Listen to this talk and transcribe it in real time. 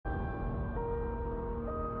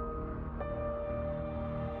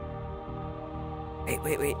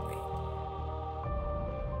Wait.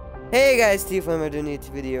 Hey guys, TBFlame, I'm doing a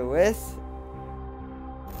YouTube video with...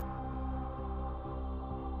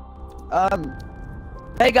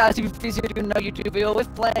 Hey guys, TBFreeze here doing a YouTube video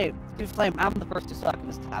with Flame. TBFlame, I'm the first to suck in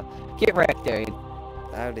this tab. Get wrecked, dude.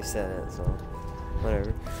 I already said it, so...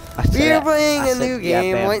 whatever. We are playing a new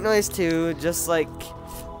game, yeah, White Noise 2, just like...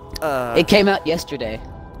 It came out yesterday.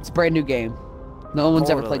 It's a brand new game. No one's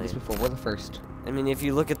ever played Totally. this before. We're the first. I mean, if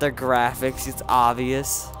you look at their graphics, it's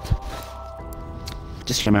obvious.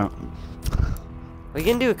 Just came out. We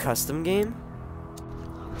can do a custom game.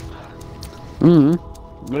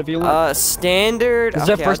 Whatever you want. Standard. This is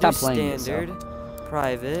our first time playing standard.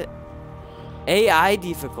 Private. AI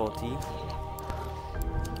difficulty.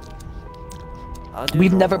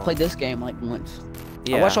 We've never played this game like once.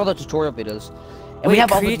 Yeah. I watched all the tutorial videos. And Wait, we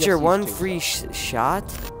have all creature, the one DLCs free shot?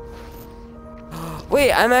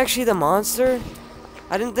 Wait, I'm actually the monster?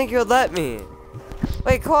 I didn't think you would let me.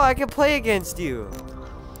 Wait, Cole, I can play against you.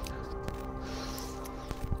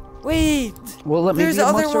 Wait! Well, let me there's be a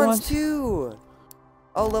other monster ones once. too!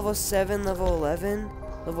 Oh, level 7, level 11,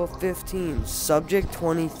 level 15, subject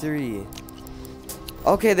 23.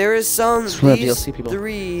 Okay, there is some, these DLC people.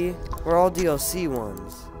 3 were all DLC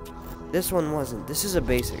ones. This one wasn't. This is a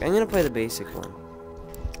basic. I'm gonna play the basic one.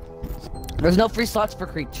 There's no free slots for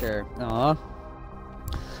creature. Aww.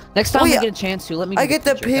 Next time we get a chance to, let me. I get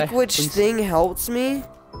to creature, pick okay? which Please. thing helps me.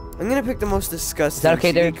 I'm gonna pick the most disgusting. Is that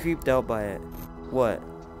okay, so you dude? get creeped out by it. What?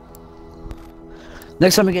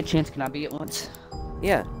 Next time we get a chance, can I be it once?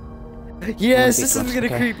 Yeah. Yes, be this is close, gonna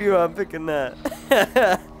okay. creep you out. I'm picking that.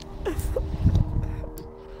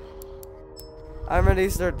 I'm ready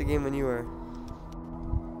to start the game when you are.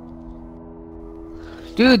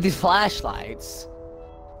 Dude, these flashlights.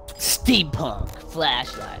 Steampunk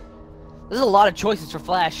flashlight. There's a lot of choices for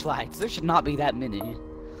flashlights. There should not be that many.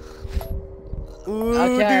 Ooh,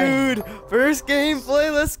 Okay. dude! First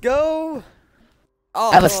gameplay, let's go! Oh,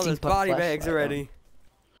 I have a there's steampunk body flashlight, bags already.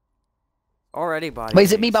 Already body Wait,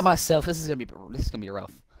 is it me bags. by myself? This is gonna be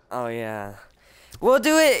rough. Oh yeah. We'll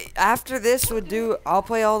do it after this. I'll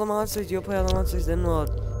play all the monsters, you'll play all the monsters, then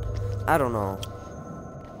I don't know.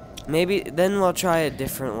 Maybe then we'll try a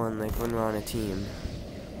different one, like when we're on a team.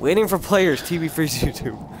 Waiting for players,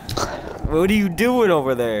 TBFreezeYouTube. What are you doing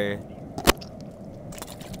over there?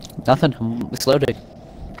 Nothing. It's loading.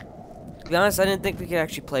 To be honest, I didn't think we could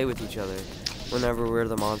actually play with each other whenever we're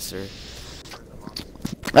the monster.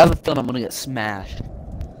 I have a feeling I'm gonna get smashed.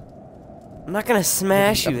 I'm not gonna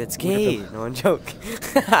smash you, that's gay. No, I'm joking.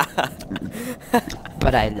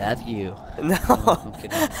 But I love you. No. I'm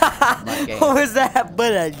kidding. I'm not gay. What was that?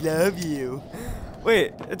 But I love you.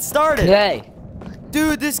 Wait, it started. Hey.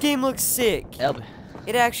 Dude, this game looks sick. Elby.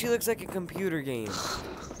 It actually looks like a computer game.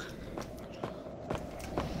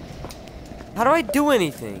 How do I do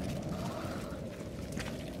anything?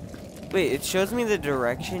 Wait, it shows me the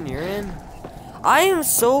direction you're in? I am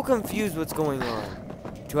so confused what's going on.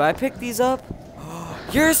 Do I pick these up?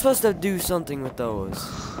 You're supposed to do something with those.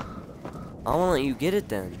 I won't let you get it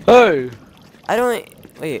then. Hey. I don't...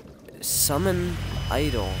 Wait. Summon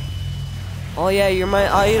idol. Oh yeah, you're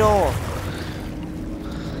my idol.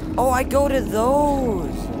 Oh, I go to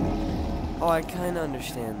those. Oh, I kind of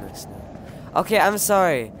understand this now. Okay, I'm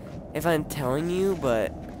sorry if I'm telling you,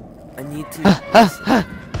 but I need to...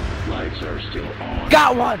 Lights are still on.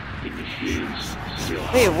 Got one. The machine's still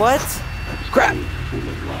Wait, what? Crap. full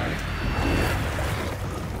of life.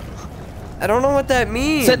 I don't know what that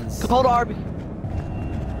means. Hold Arby.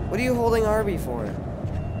 What are you holding Arby for?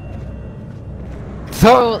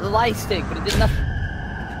 Throw the light stick, but it did nothing.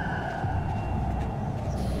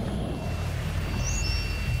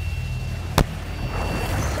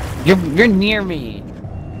 You're near me.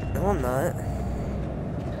 No, I'm not.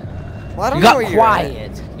 Well, I don't You know got where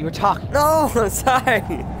quiet. You were talking. you're at. No, I'm sorry.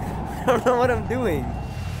 I don't know what I'm doing.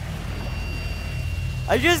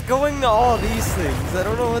 I'm just going to all these things. I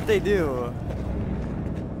don't know what they do.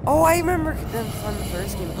 Oh, I remember them from the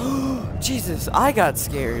first game. Jesus, I got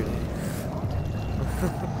scared.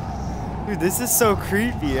 Dude, this is so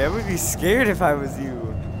creepy. I would be scared if I was you.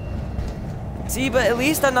 See, but at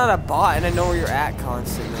least I'm not a bot and I know where you're at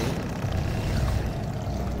constantly.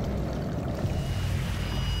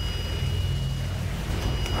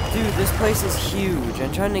 Dude, this place is huge.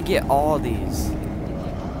 I'm trying to get all these.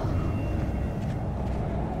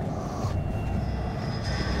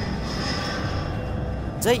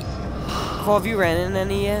 Is that... Cole, have you ran in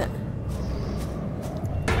any yet?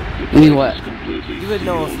 Any what? You would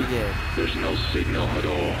know if you did. There's no signal at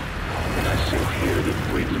all, and I still hear the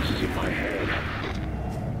frequencies in my head.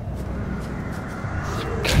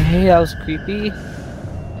 Okay, that was creepy.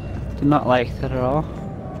 Do not like that at all.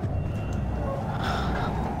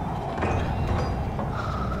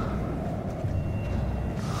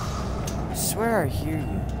 I swear I hear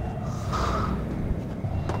you.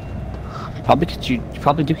 Probably because you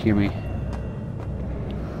probably do hear me.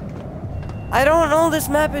 I don't know, this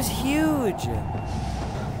map is huge.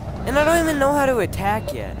 And I don't even know how to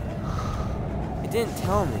attack yet. It didn't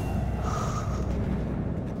tell me.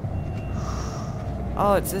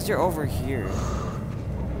 Oh, it says you're over here.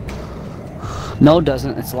 No, it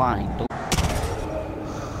doesn't. It's lying.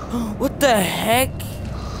 What the heck?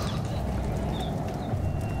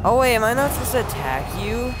 Oh wait, am I not supposed to attack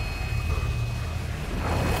you?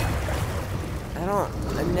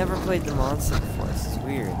 I've never played the monster before, this is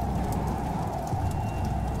weird.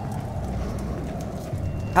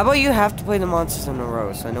 How about you have to play the monsters in a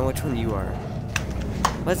row so I know which one you are?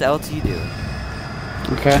 What does LT do?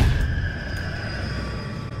 Okay.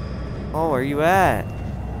 Oh, where are you at?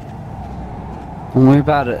 Don't worry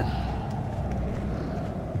about it.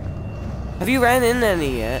 Have you ran into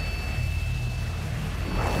any yet?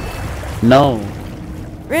 No.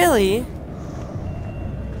 Really?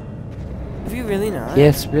 Have you really not?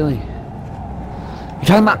 Yes, really. You're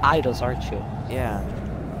talking about idols, aren't you? Yeah.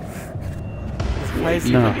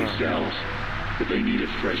 No. Themselves, but they need a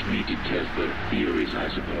fresh meat to test their theories, I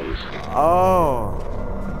suppose. Oh.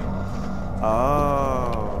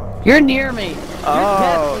 Oh. You're near me. Oh. You're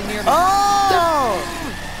definitely near me. Oh!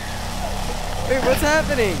 Wait, what's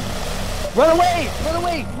happening? Run away! Run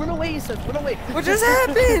away! Run away, you said. Run away. What just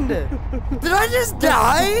happened? Did I just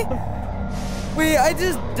die? Wait, I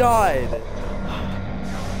just died.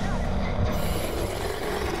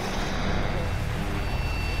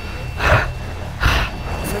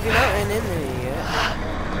 So have you not ran into me yet?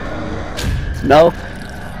 No.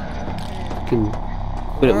 Can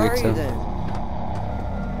put it Where weird are you so. then?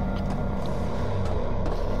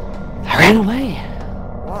 I ran away.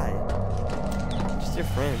 Why? Just your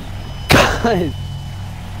friend. God.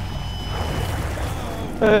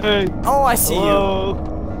 Hey. Oh, I see Hello.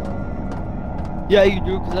 Yeah, you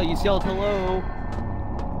do, because you yelled hello.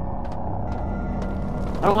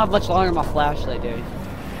 I don't have much longer in my flashlight, dude.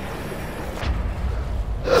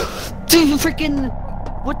 Dude, freaking...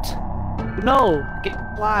 What? No. Game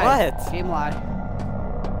lie. What? Game lie.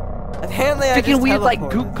 Apparently I Freaking just weird, like,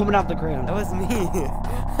 teleported. goop coming out the ground. That was me.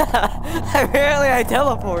 Apparently I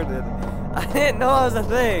teleported. I didn't know it was a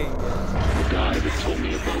thing. The guy that told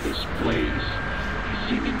me about this place,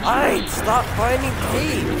 he seemed Alright, stop finding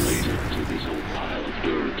caves. related to this old pile of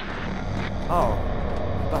dirt. Oh,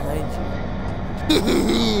 behind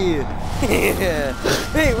you.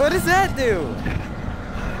 Wait, what does that do?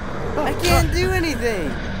 I can't do anything.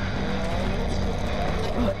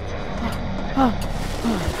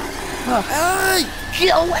 Hey!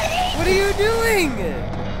 Get away! What are you doing?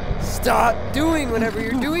 Stop doing whatever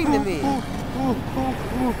you're doing to me.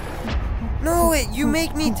 No, wait, you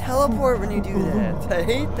make me teleport when you do that. I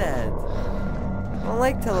hate that. I don't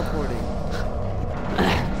like teleporting.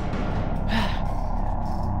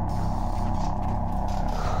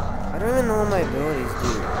 I don't even know what my abilities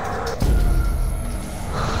do.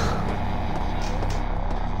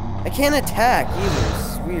 I can't attack either,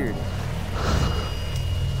 it's weird.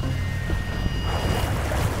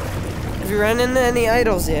 Have you run into any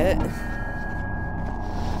idols yet?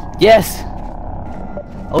 Yes!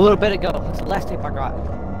 A little bit ago. That's the last tape I got.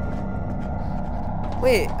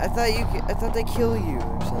 Wait, I thought they kill you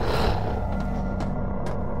or something.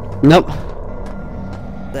 Nope.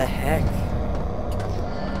 The heck?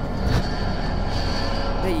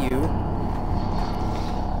 Is that you?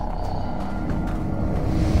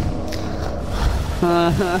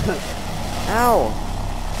 Ow!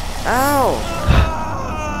 Ow!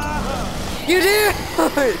 You did!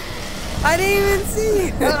 I didn't even see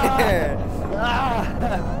you!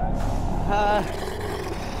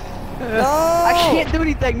 No! I can't do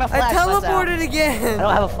anything. My I flashlight's out. teleported again! I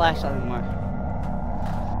don't have a flashlight anymore.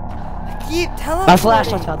 I keep teleporting! My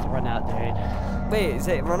flashlight's about to run out, dude. Wait, is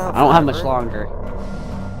it run out? I don't have much forever? longer.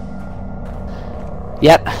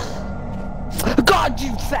 Yep. God,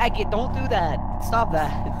 you faggot! Don't do that. Stop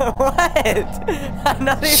that. What? I'm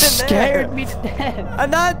not even Scared there. me to death. I'm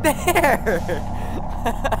not there.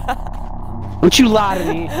 Don't you lie to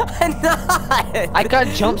me. I'm not. I got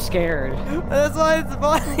jump scared. That's why it's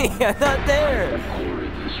funny. I'm not there.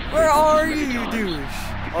 Where are you, you douche?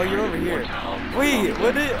 Oh, you're over here. Wait,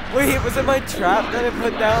 wait, was it my trap that I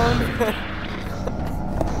put down?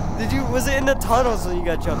 Was it in the tunnels when you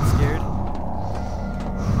got jump scared?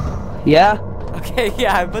 Yeah? Okay,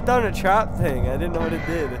 yeah, I put down a trap thing. I didn't know what it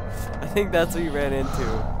did. I think that's what you ran into.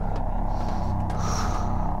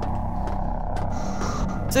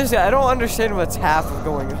 Seriously, I don't understand what's half of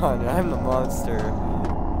going on. I'm the monster.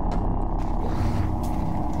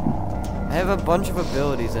 I have a bunch of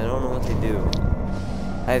abilities. I don't know what they do.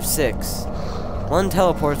 I have 6. 1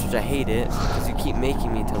 teleports, which I hate it, because you keep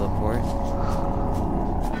making me teleport.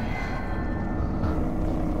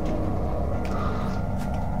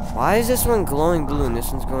 Why is this one glowing blue and this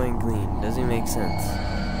one's glowing green? Doesn't make sense.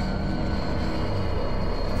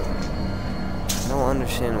 I don't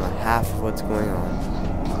understand what half of what's going on.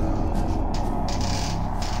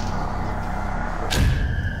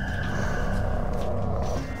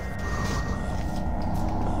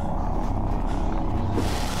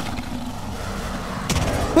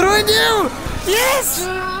 What do I do? Yes!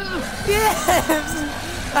 Yes!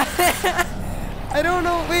 I don't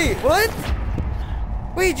know. Wait, what?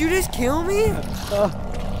 Wait, you just kill me?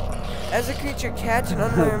 As a creature, catch an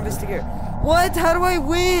unaware investigator. What? How do I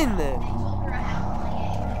win?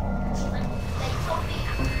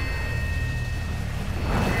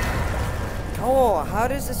 Oh, how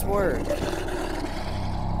does this work?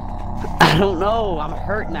 I don't know. I'm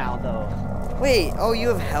hurt now, though. Wait, oh, you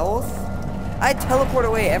have health? I teleport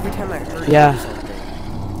away every time I hurt you or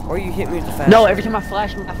something. Or you hit me with the flash. No, every time I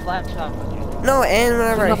flash my flashlight. No, and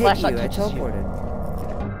whenever I hit you, I touches you. teleported.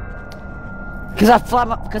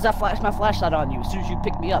 Because I flashed my flashlight on you as soon as you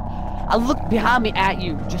picked me up. I looked behind me at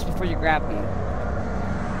you just before you grabbed me.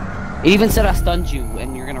 It even said I stunned you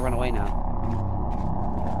and you're gonna run away now.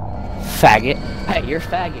 Faggot. Hey, you're a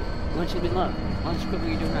faggot. Why don't you leave me alone? Why don't you quit what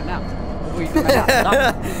you're doing right now? What are you doing right now? Stop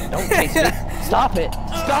it. Don't chase me. Stop it.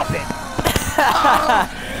 Stop it.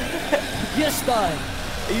 You're stunned.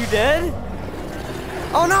 Are you dead?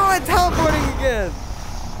 Oh no, I'm teleporting again.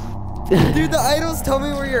 Dude, the idols tell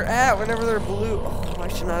me where you're at whenever they're blue. Oh, I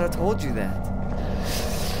should not have told you that.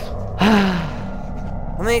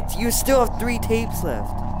 I mean, you still have 3 tapes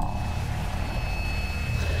left.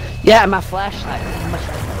 Yeah, my flashlight is much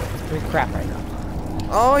pretty crap right now.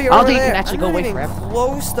 Oh, you're I don't over think there. you can actually go away forever.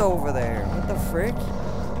 Close to over there. What the frick?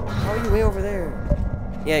 How are you way over there?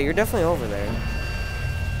 Yeah, you're definitely over there.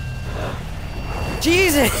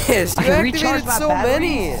 Jesus! You activated so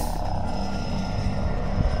many!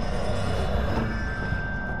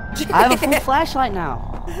 I have a full flashlight now.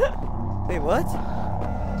 Wait, what?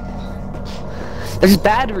 There's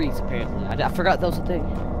batteries, apparently. I forgot that was a thing.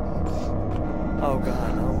 Oh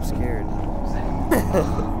god, no, I'm scared.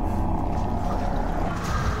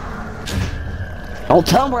 Don't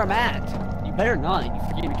tell them where I'm at. You better not. You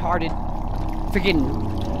freaking retarded. Freaking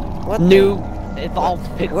What new evolved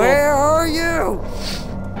pickle. Where are you?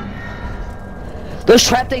 Those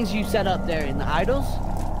trap things you set up there in the idols?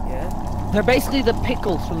 Yeah? They're basically the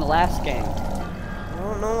pickles from the last game. I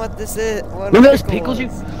don't know what this is. What Remember those pickles you...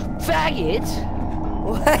 Faggot!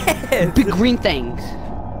 What? Big green things.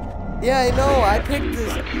 Yeah, I know. I picked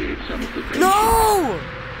this. No!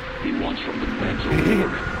 He wants from the mental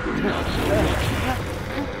work. We're not so lucky.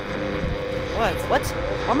 What? What?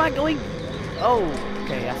 Where am I going? Oh,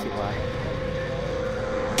 okay, I see why.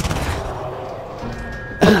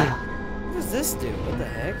 What does this do? What the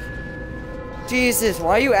heck? Jesus,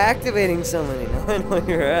 why are you activating so many? Now I know where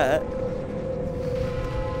you're at.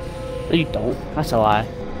 No, you don't. That's a lie.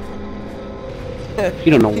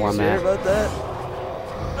 You don't know where I'm at. About that?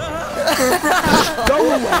 Go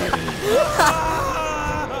away!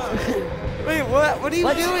 Wait, what? What are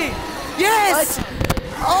you doing? Yes! What?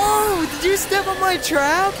 Oh, did you step on my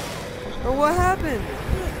trap? Or what happened?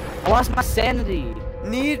 I lost my sanity.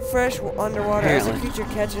 Need fresh underwater. As a creature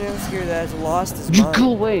catching an obscure that has lost his You mind.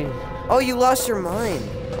 go away. Oh, you lost your mind.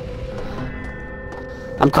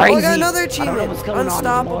 I'm crazy. Oh, I got another I don't know achievement. what's going on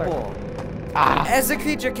Unstoppable. Ah. As a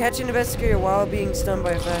creature, catch an investigator while being stunned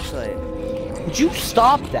by a flashlight. Would you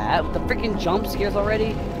stop that with the freaking jump scares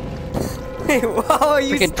already? Wait, wow,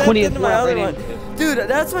 you Freaking stepped 20th into my other one. one. Dude,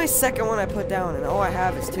 that's my second one I put down, and all I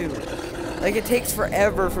have is 2. Like, it takes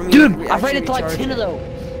forever for me Dude, to I've ran actually into like recharge 10 it. of those.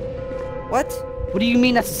 What? What do you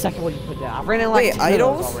mean that's the second one you put down? I've ran into like 10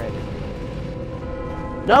 idols? of those already.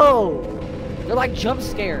 No! They're like jump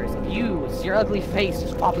scares of you. It's your ugly face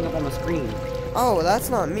just popping up on the screen. Oh, that's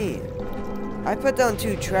not me. I put down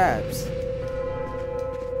 2 traps.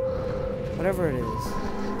 Whatever it is.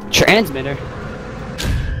 Transmitter.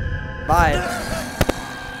 Bye.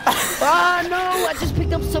 Ah, no! I just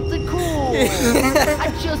picked up something cool!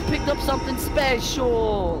 I just picked up something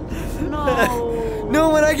special! No! No,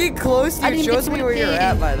 when I get close to you, it shows me where you're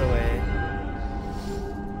at, by the way.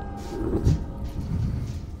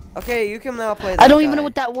 Okay, you can now play that I don't even know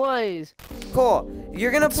what that was! Cool.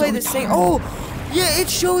 You're gonna play the same... Oh! Yeah, it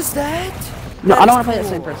shows that! No, That I don't is want to play the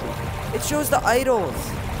cool. same person. It shows the idols.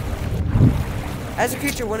 As a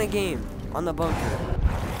creature, win a game on the bunker.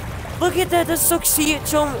 Look at that. That's so see it.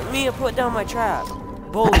 Show me to put down my trap.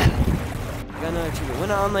 Boom. Got another achievement.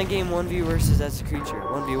 Win an online game 1v versus that's a creature.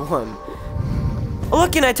 1v1. Oh,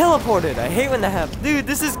 look, and I teleported. I hate when that happens. Dude,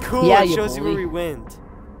 this is cool. Yeah, it shows you where we went.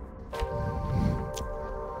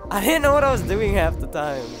 I didn't know what I was doing half the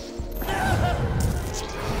time.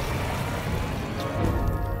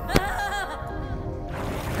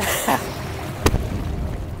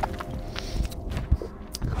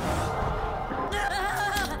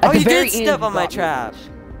 Oh, you did step on my trap.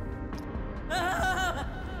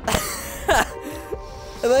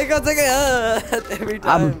 And then I got like every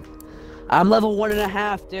time. I'm level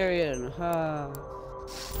 1.5, Darian.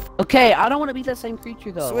 Okay, I don't want to be that same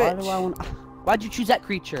creature though. Switch. Why do I want? Why'd you choose that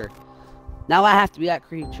creature? Now I have to be that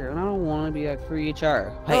creature, and I don't want to be that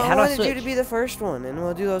creature. Hey, No, how do I I wanted switch? you to be the first one, and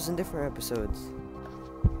we'll do those in different episodes.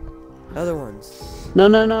 Other ones. No.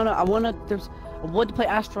 I wanna. I want to play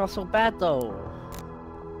Astral so bad though.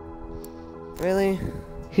 Really?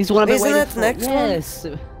 He's the one I've been Isn't waiting that for. the next one? Yes.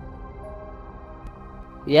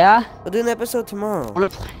 Yeah. We'll do an episode tomorrow. I wanna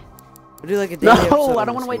play. We'll do like a daily episode. No, I on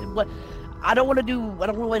don't want to this wait. one. What? I don't want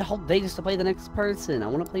to wait a whole day just to play the next person. I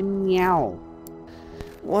want to play Meow.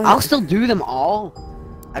 What? I'll still do them all.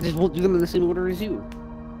 I just won't do them in the same order as you.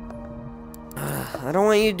 I don't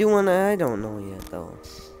want you to do one I don't know yet, though.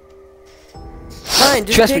 Fine,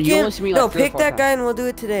 just Trust pick me, you him. only see me No, like 3 or pick 4 that times. guy and we'll do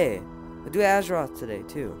it today. We'll do Azeroth today,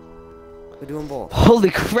 too. We'll do them both. Holy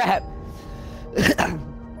crap!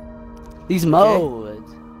 These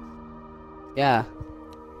modes. Yeah.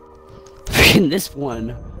 Freaking this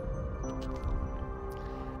one.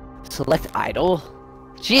 Select idol.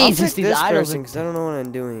 Jesus, I'll pick these this idols. person because I don't know what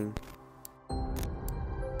I'm doing.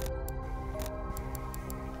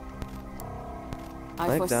 I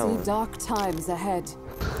like that foresee one. dark times ahead.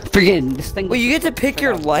 Freaking this thing. Well, you get to pick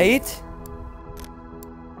your light.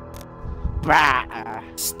 Bah.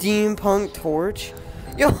 Steampunk torch.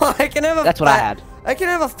 Yo, I can have a. That's what I had. I can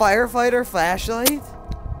have a firefighter flashlight.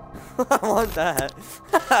 I want that.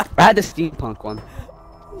 I had the steampunk one.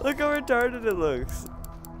 Look how retarded it looks.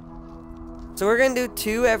 So we're gonna do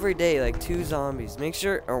 2 every day, like 2 zombies. Make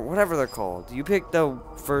sure, or whatever they're called. You picked the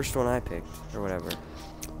first one I picked, or whatever.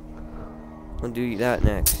 We'll do that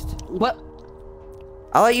next. What?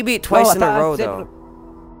 I'll let you beat twice Oh, I in a thought I row, was able though.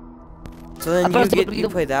 So then you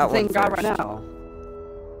play that one first. Right now.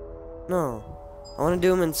 No, I want to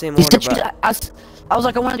do them in the same You order. said choose, But I was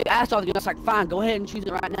like, I want to do Astral. I was like, fine, go ahead and choose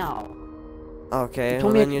it right now. okay, You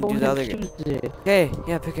well told me then to you go do the ahead other and guy. choose it. Okay,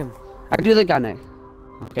 yeah, pick him. I can do the guy next.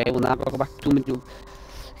 Okay, well now I'll go back to him.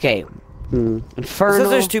 Okay. It Inferno. says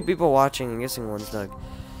there's 2 people watching. I'm guessing one's Doug.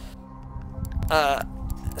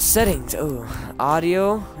 Settings. Oh,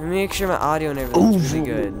 audio. Let me make sure my audio and everything's really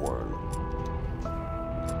good.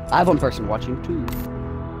 I have one person watching too.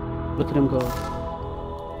 Look at him go.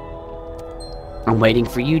 I'm waiting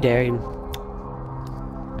for you, Darian. I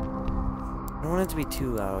don't want it to be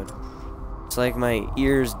too loud. It's like my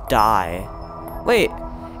ears die. Wait,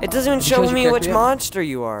 it doesn't even It show shows your me which character, yeah. monster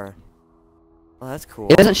you are. Well, that's cool.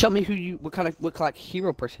 It doesn't show me what kind of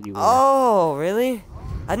hero person you are. Oh, really?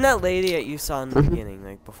 I'm that lady that you saw in the beginning,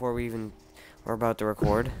 like before we even were about to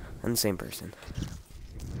record. I'm the same person.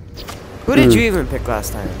 Who did you even pick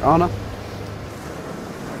last time? Oh no.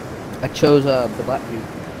 I chose the black dude.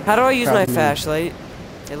 How do I use my Probably. flashlight?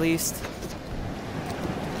 At least.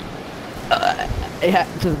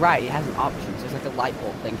 To the right, it has an option. There's like a light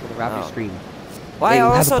bulb thing for the right of your Oh. screen. Well, I They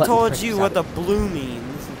have a also button told pressed you beside what it. the blue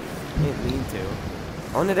means. I didn't mean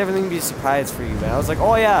to. I wanted everything to be a surprise for you, man. I was like,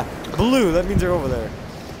 oh yeah, blue, that means you're over there.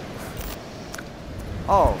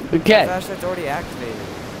 Oh, Okay. the flashlight's already activated.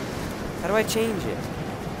 How do I change it?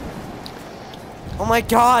 Oh my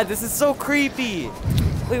god, this is so creepy.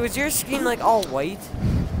 Wait, was your screen like all white?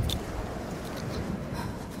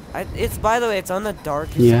 It's, by the way, it's on the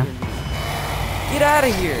darkest. Yeah. it can be. Get out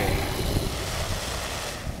of here.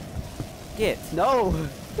 Get. No.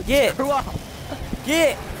 Get. Screw up.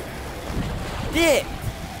 Get. Get.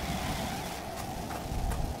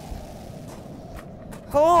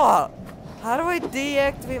 Hold up. How do I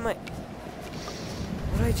deactivate my...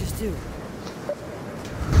 What did I just do?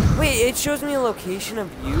 Wait, it shows me a location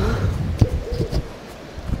of you?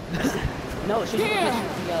 No, it should be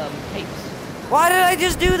the tapes. Why did I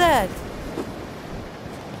just do that?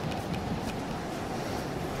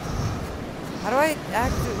 How do I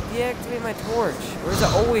deactivate my torch? Or is it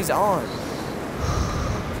always on?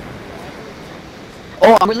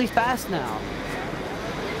 Oh, I'm really fast now.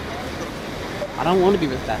 I don't want to be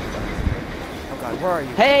really fast. Oh god, where are you?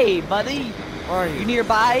 Hey, buddy. Where are You you?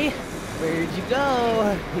 nearby? Where'd you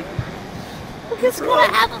go? We're just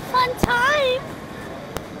gonna have a fun time.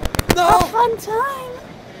 No! A fun time.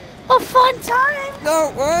 A fun time!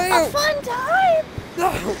 No, where are you? A fun time! No!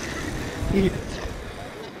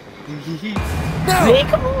 No!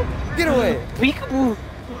 Peekaboo! Get away! Peekaboo!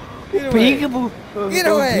 Get away! Peekaboo! Get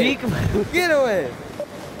away! Peekaboo! Get away!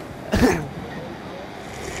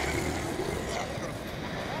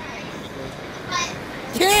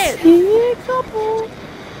 Kid! Peekaboo!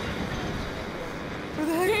 Where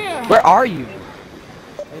the heck? Where are you?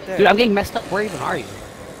 Right there. Dude, I'm getting messed up. Where even are you?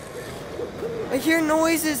 I hear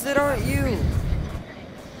noises that aren't you.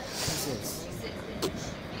 What's this?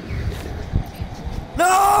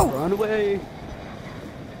 No! Run away.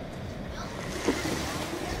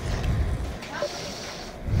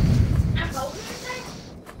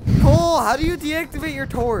 Cole, how do you deactivate your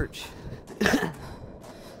torch?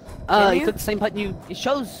 You click the same button. It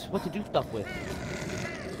shows what to do stuff with.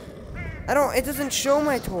 I don't. It doesn't show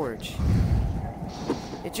my torch.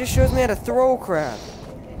 It just shows me how to throw crap.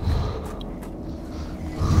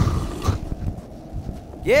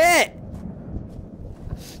 Get!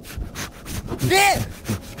 Get!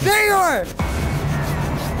 There you are!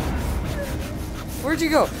 Where'd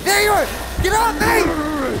you go? There you are! Get off me!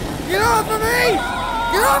 Get off of me!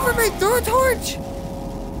 Get off of me! Throw a torch!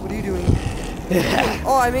 What are you doing?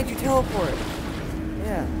 Oh, I made you teleport.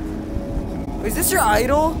 Yeah. Wait, is this your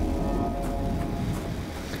idol?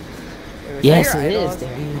 Wait, Yes, your it idol? is.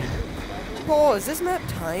 There. Cole, is this map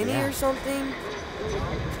tiny or something?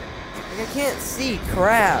 Like, I can't see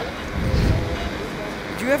crap.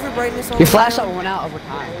 Did you have your brightness on? Your flashlight went out over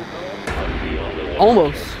time.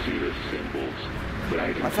 Almost.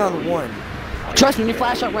 I found one. Trust me, when your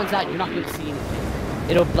flashlight runs out, you're not going to see anything.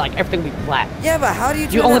 It'll, like, everything will be black. Yeah, but how do you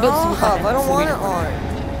turn only it be able to see off? what's I don't want it on.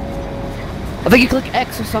 on. I think you click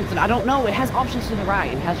X or something. I don't know. It has options to the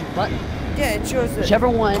right. It has your button. Yeah, it shows that. Whichever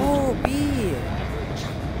one. Oh, B.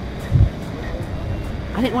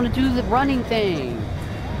 I didn't want to do the running thing.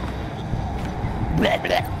 Blah,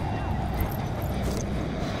 blah.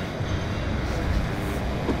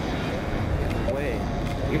 Wait.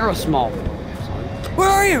 You're a small. Where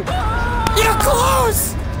are you? You're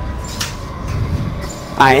close!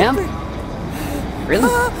 I am? Really?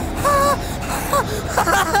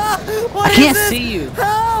 What I is can't this? see you.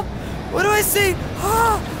 Help! What do I see?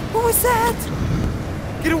 What was that?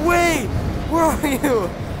 Get away! Where are you?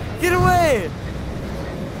 Get away!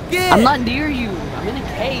 Get! I'm not near you. I'm in a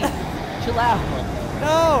cave. Chill out.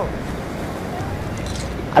 No!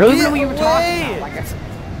 I don't even Get know what you were talking away! about. Like I said.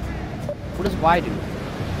 What does Y do?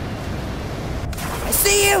 I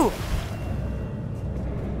see you!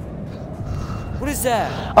 What is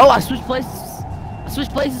that? Oh, I switched places. I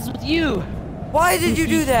switched places with you. Why did you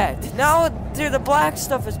do that? Now the black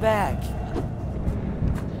stuff is back.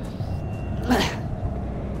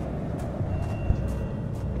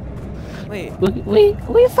 Wait.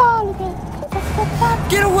 We fall again.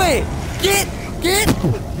 Get away! Get! Get!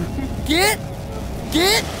 Get!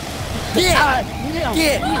 Get! Get! No.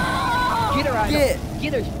 Get! Get her, Rhino. Get!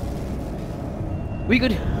 Get her. We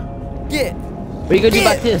good? Get! What are you gonna do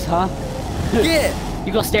about this, huh? Get!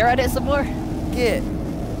 You gonna stare at it some more? Get!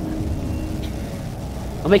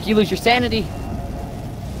 I'll make you lose your sanity.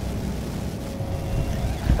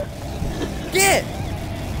 Get!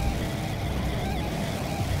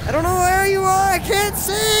 I don't know where you are. I can't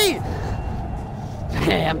see.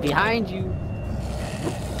 I'm behind you.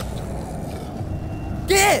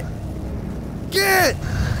 Get! Get!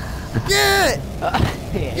 Get!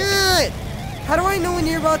 Get! How do I know when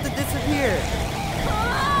you're about to disappear?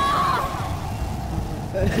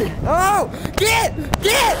 Oh! Get!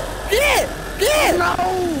 Get! Get! Get!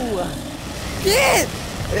 No! Get!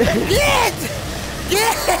 Get!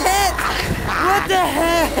 Get! What the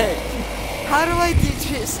heck? How do I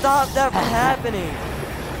stop that from happening?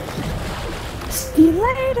 See you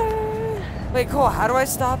later. Wait, Cole, how do I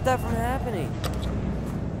stop that from happening?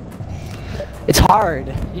 It's hard.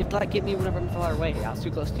 You have to like get me whenever I'm far away. I was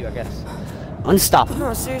too close to you, I guess. Unstoppable.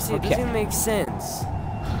 No, seriously, it Okay. doesn't make sense.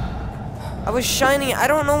 I was shining. I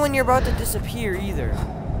don't know when you're about to disappear either.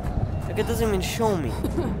 Like, it doesn't even show me.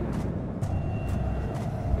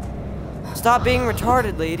 Stop being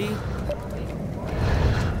retarded, lady.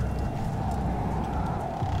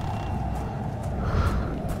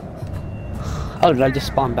 Oh, did I just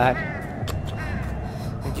spawn back?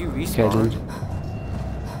 Did you Okay, respawn? dude.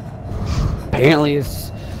 Apparently,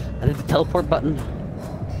 it's. I did the teleport button.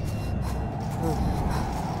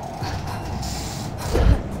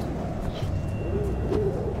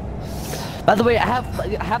 By the way, I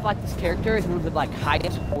have like this character. It's one of the like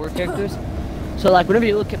highest horror characters. So like whenever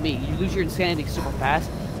you look at me, you lose your insanity super fast.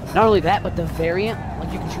 Not only that, but the variant,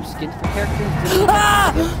 like you can choose skins for characters.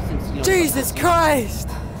 Ah! Since, you know, Jesus Christ!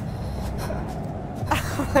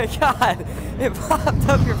 Oh my god! It popped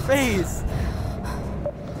up your face!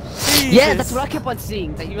 Jesus. Yeah, that's what I kept on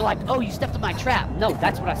seeing. That you're like, oh, you stepped in my trap. No,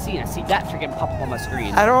 that's what I see. I see that freaking pop up on my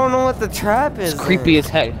screen. I don't know what the trap is. It's creepy as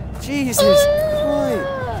heck. Jesus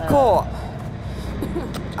Christ. Cole.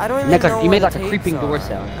 I don't even know You made like what a creeping tapes door are.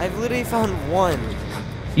 sound. I've literally found one.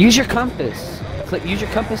 Use your compass. Use your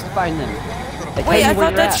compass to find them. They tell Wait, you I where thought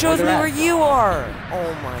you're that at, shows me they're where at. you are.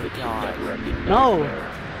 Oh my god. No.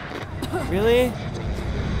 Really?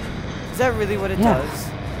 Is that really what it Yeah. does?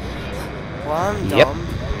 Well, I'm Yep. dumb.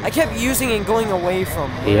 I kept using and going away from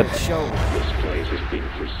where Yep. it showed. This place has been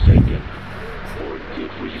forsaken for a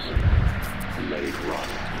good reason. Let it rot.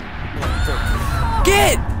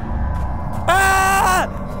 Get! Ah!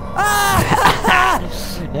 Ah!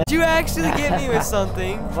 Did you actually get me with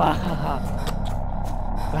something? What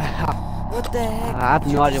the heck? I have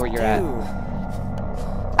did no you idea just where you're at. do?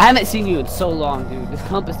 I haven't seen you in so long, dude. This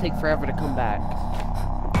compass takes forever to come back.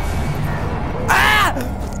 Ah!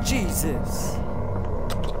 Jesus.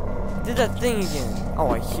 Did that thing again. Oh,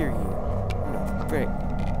 I hear you. No, frick.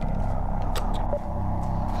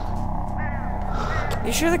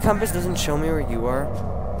 You sure the compass doesn't show me where you are?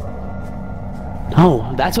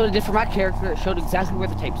 No, that's what it did for my character. It showed exactly where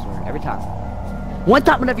the tapes were every time. One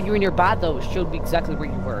time, whenever you were nearby, though, it showed me exactly where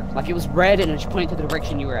you were. Like it was red and it was pointing to the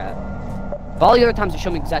direction you were at. But all the other times, it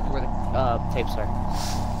showed me exactly where the tapes are.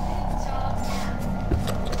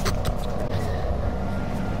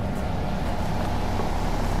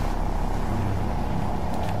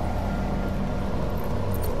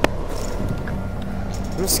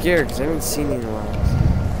 I'm scared because I haven't seen you in a while.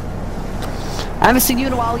 I haven't seen you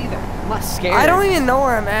in a while either. I'm not scared. I don't even know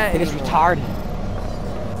where I'm at. I think it's anymore. retarded.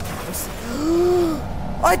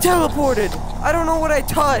 I teleported. I don't know what I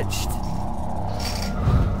touched.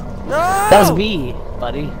 No. That was me,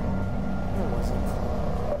 buddy. No, it wasn't.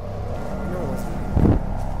 No, it wasn't.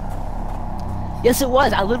 Yes, it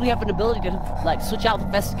was. I literally have an ability to like switch out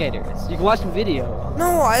investigators. You can watch the video.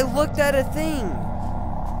 No, I looked at a thing.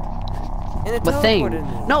 And it What thing? teleported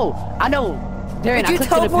me. No, I know. Darian, Did you I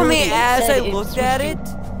clicked an teleport ability me that as said I looked switched at you- it?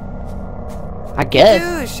 I guess.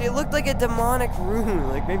 Douche, it looked like a demonic room.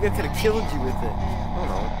 Like maybe I could have killed you with it. I don't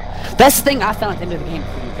know. That's the thing I found at the end of the game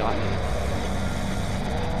before you got me.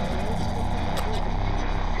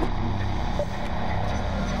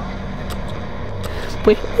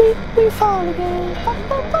 We fall again. How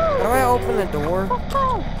do I open the door?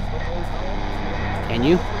 Can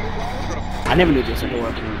you? I never knew there was a door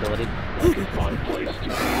opening ability.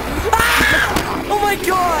 Oh my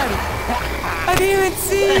god! I didn't even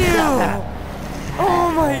see you!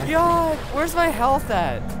 Oh my god! Where's my health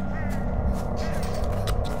at?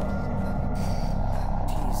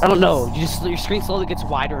 I don't know. Your screen slowly gets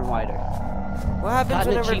wider and wider. What happens Got an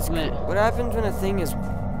whenever achievement. what happens when a thing is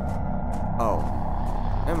Oh.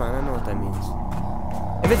 Never mind, I know what that means.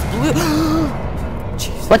 If it's blue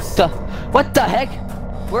Jesus. What the heck?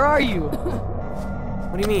 Where are you?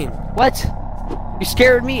 What do you mean? What? You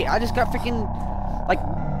scared me. I just got freaking like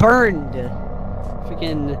burned.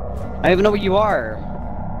 Freaking I don't even know where you are.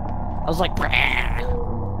 I was like Brah.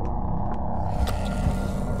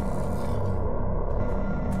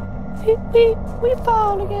 We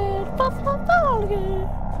fall again. Fall again.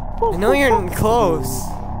 I know you're close.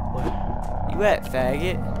 You at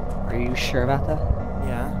faggot? Are you sure about that?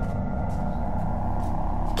 Yeah.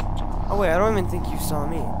 Oh wait, I don't even think you saw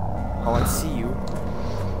me. Oh, I see you.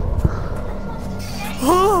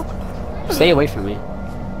 Stay away from me.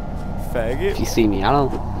 Faggot? If you see me, I'm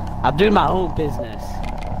doing my own business.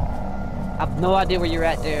 I have no idea where you're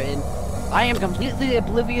at there, and I am completely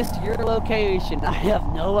oblivious to your location. I have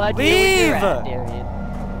no idea where you're at, Darian.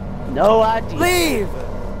 No idea. Leave!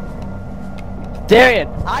 Darian,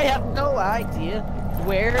 I have no idea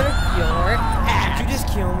where you're at. Did you just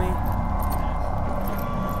kill me?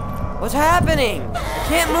 What's happening? I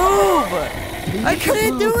can't move! I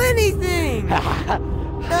couldn't do anything!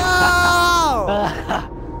 No!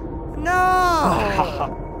 No!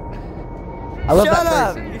 I love Shut that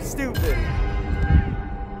up! person. You're stupid.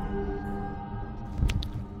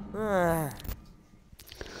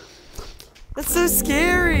 That's so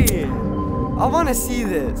scary! I want to see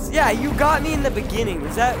this. Yeah, you got me in the beginning.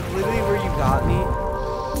 Is that literally where you got me?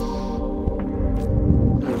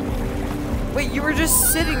 Wait, you were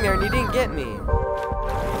just sitting there and you didn't get me.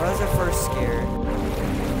 I was at first scared.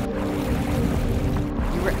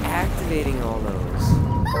 You were activating all those.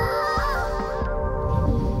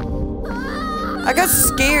 I got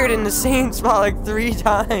scared in the same spot like 3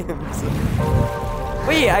 times.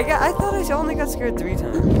 Wait, I thought I only got scared 3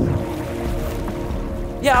 times.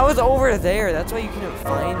 Yeah, I was over there. That's why you couldn't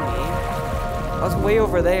find me. I was way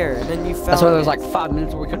over there, and then you found That's why there was it. like 5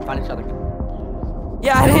 minutes where we couldn't find each other.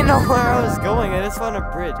 Yeah, I didn't know where I was going. I just found a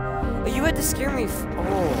bridge. But you had to scare me.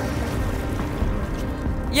 Oh.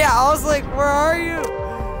 Yeah, I was like, where are you?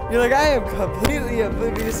 You're like, I am completely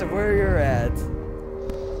oblivious of where you're at.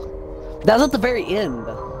 That was at the very end.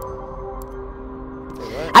 Wait,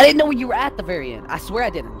 what? I didn't know where you were at the very end. I swear I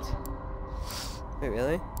didn't. Wait,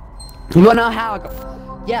 really? You wanna know how I go?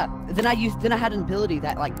 Yeah, then I had an ability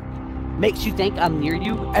that like makes you think I'm near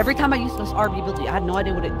you. Every time I used this RB ability, I had no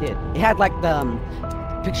idea what it did. It had like the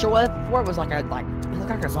picture for it was like it looked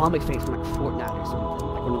like a zombie face from like Fortnite or something.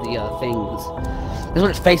 Like one of the things. This is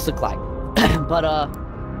what its face looked like. But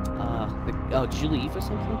did you leave or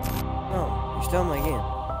something? No, you're still in my game.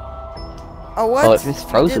 Oh, what? Oh, it's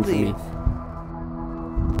frozen for You did me. leave.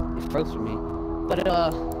 It's frozen for me. But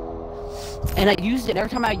and I used it. Every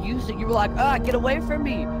time I used it, you were like, "Ah, get away from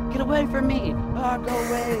me! Get away from me! Ah, go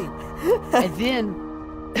away!"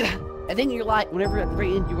 and then you're like, whenever at the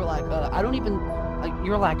very end, you were like, "I don't even."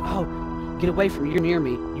 You were like, "Oh, get away from me! You're near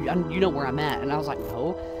me. You know where I'm at." And I was like,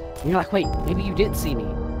 "No." And you're like, "Wait, maybe you didn't see me."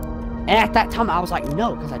 And at that time, I was like,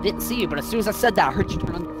 "No," because I didn't see you. But as soon as I said that, I heard you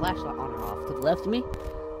turn on your flashlight on and off to the left of me.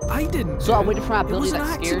 I didn't. So I waited for my ability It was an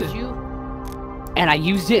that scares accident. you. And I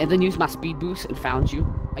used it, and then used my speed boost and found you.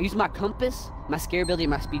 I used my compass, my scare ability,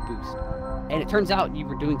 and my speed boost. And it turns out you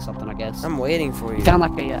were doing something, I guess. I'm waiting for you. You found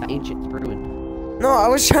like a ancient ruin. No, I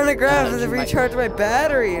was trying to grab you to might- recharge my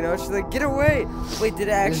battery, you know? She's like, get away! Wait, did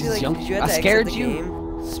it actually, like, Jump- did you have I to scared exit the you. game?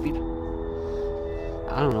 Speed.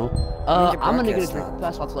 I don't know. Need your I'm gonna get a broadcast drink on.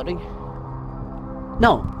 fast while it's loading.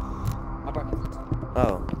 No. My broadcast.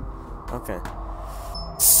 Oh, okay.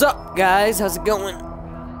 Sup, guys? How's it going?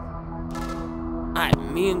 Alright,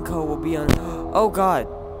 me and Cole will be on. Oh god,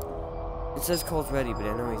 it says Cole's ready, but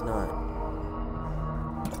I know he's not.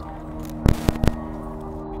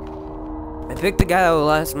 I picked the guy that will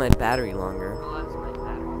last my battery longer.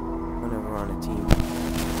 Whenever we're on a team.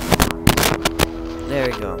 There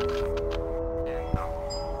we go.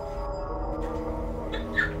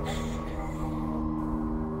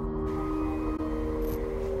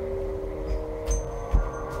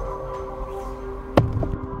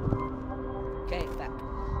 Okay, back.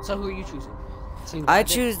 So who are you choosing? Same I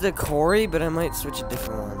topic? choose the Corey, but I might switch a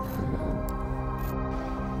different one.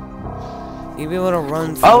 You'll be able to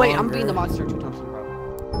run for Oh wait, I'm longer. being the monster 2 times in a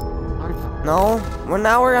row. Aren't I? No,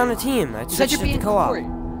 now we're on a team. I You said switched you're it to being co-op. Corey.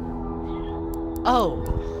 Oh.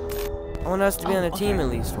 I want us to be Oh, on a team okay. at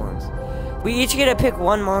least once. We each get to pick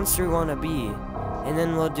one monster we want to be, and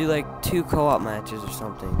then we'll do like 2 co-op matches or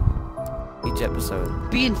something each episode.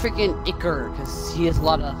 Being freaking Iker, because he has a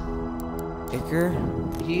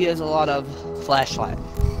lot of flashlight.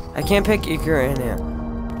 I can't pick Iker in it.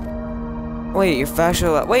 Wait, your fast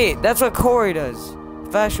show. Wait, that's what Corey does.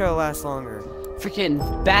 Fast show lasts longer. Freaking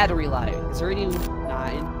battery life. Is there any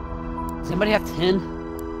 9? Does anybody have 10?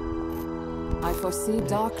 I foresee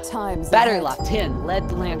dark times Battery ahead. life 10.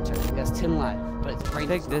 Lead lantern. It has 10 life, but it's brain.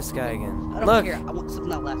 Pick this guy again. I don't Look, care. I want something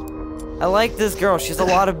that lasts. I like this girl. She has a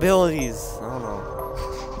lot of abilities. I don't know.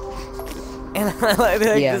 And I like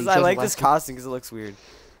Yeah, this. you I chose like the this last costume because it looks weird.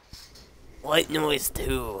 White noise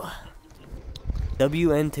 2.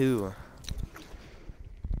 WN2.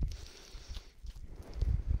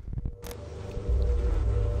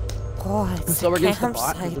 Oh, it's So a we're against the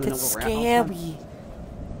bot, campsite. do we know It's where we're at all the scary.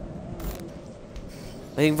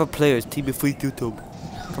 Waiting for players.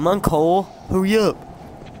 TBFreezeYouTube. Come on, Cole. Hurry up.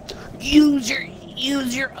 Use your.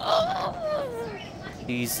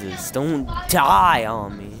 Jesus, don't die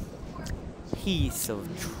on me. Piece of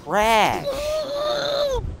trash.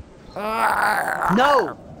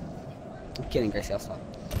 No. I'm kidding, Gracie. I'll stop.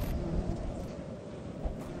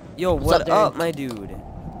 Yo, What's what up, Darren? up, my dude?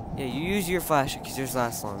 Yeah, you use your flash because yours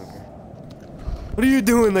lasts longer. What are you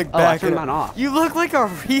doing, like, Oh, I back turned it mine up? off. You look like a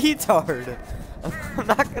retard. I'm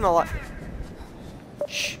not gonna lie.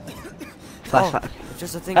 Shh. Oh, Flashlight. there's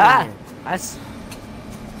just a thing Ah! right here. That's.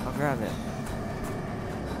 I'll grab it.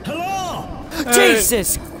 Hello.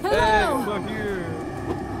 Jesus! Over here.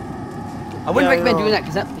 I wouldn't Yeah, recommend no. doing that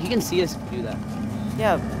because he can see us do that.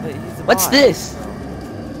 Yeah, but he's a What's bot, this? so-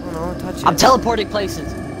 I don't know, touch it. I'm teleporting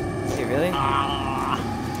places. Hey, really?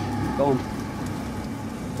 Go.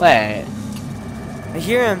 Wait. I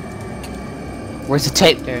hear him. Where's the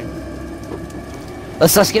tape, Darren?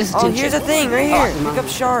 Let's get his Oh, attention. here's a thing right Oh, here. come Pick on. up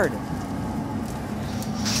shard.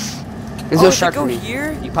 There's Oh, no does it shark go for me.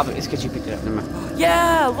 here? You probably it's because you picked it up. Never mind.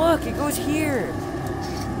 Yeah, look, it goes here.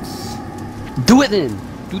 Do it then.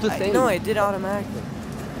 Do the thing. No, it did automatically.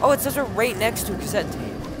 Oh, it says we're right next to a cassette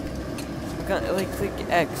tape. I got, like, click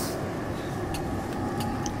X.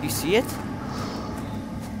 You see it?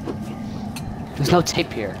 There's no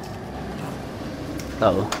tape here.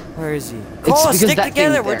 Oh. Where is he? Cole, stick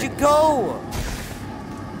together. Where'd you go?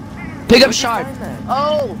 Pick up shard.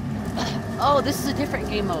 Oh. Oh, this is a different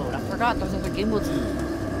game mode. I forgot there's other game modes.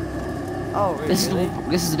 Oh, really?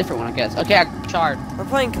 This is a different one, I guess. Okay, I got shard. We're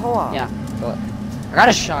playing co-op. Yeah. I got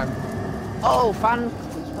a shard. Oh, fun.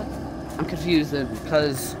 I'm confused then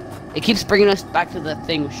because it keeps bringing us back to the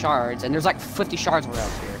thing with shards, and there's like 50 shards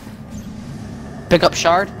around here. Pick up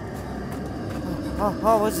shard.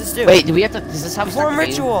 Oh, what's this do? Wait, do we have to? Does this have a Perform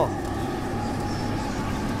ritual?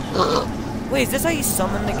 Wait, is this how you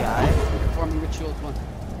summon the guy? Performing ritual. One.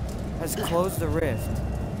 Let's close the rift.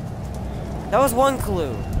 That was one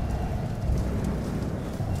clue.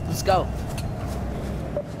 Let's go.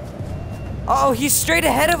 Oh, he's straight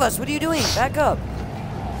ahead of us. What are you doing? Back up.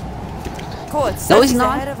 Cool, it says no, he's he's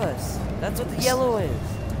not ahead of us. That's what the yellow is.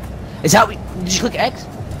 Is that? Did you click X?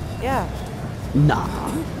 Yeah. Nah.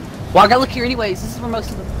 Well, I gotta look here anyways. This is where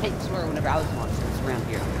most of the tapes were whenever I was monsters around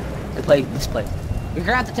here. They play this place. We're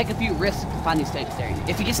gonna have to take a few risks to find these tapes there.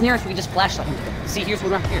 If he gets near us, we can just flashlight him. See, here's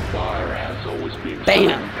one right here. Fire has always been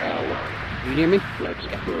Bam! power. You hear me? Let's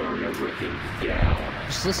burn everything down.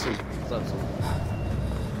 Just listen close.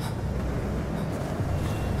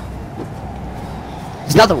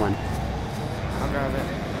 There's another one. I'll grab it.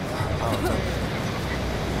 Oh, it's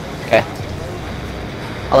okay.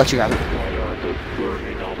 I'll let you grab it. Why are they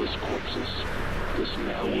burning all these corpses? The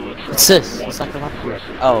smell will attract. What's this? It's like a lot of...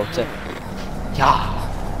 Oh, it's a... Yeah.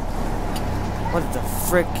 What the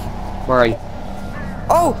frick? Where are you?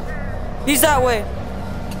 Oh! He's that way!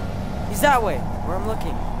 He's that way! Where I'm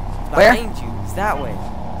looking. He's Where? behind you. He's that way.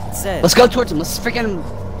 It says. Let's go towards him. Let's freaking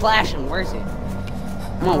flash him. Where is he?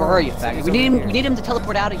 Come on, where are you, faggot? We need him to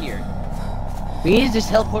teleport out of here. We need to just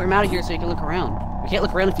teleport him out of here so he can look around. We can't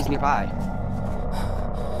look around if he's nearby.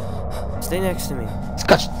 Stay next to me.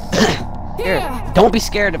 Scotch. Here. Don't be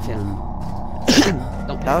scared of him.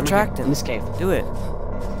 Don't I'll attract him. In this cave. Do it.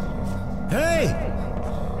 Hey!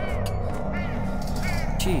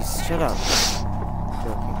 Jeez, shut up.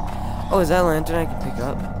 Joking. Oh, is that a lantern I can pick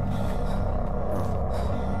up?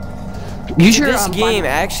 You sure this game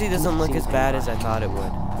actually doesn't look as bad as I thought it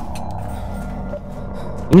would.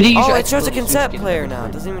 Oh, it shows a concept player now.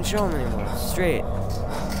 It doesn't even show him anymore. It's straight.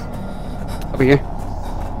 Over here.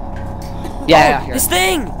 Yeah, oh, here. This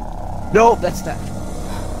thing! Nope, that's that.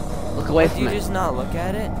 Look away from it. Do you just not look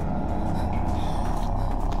at it?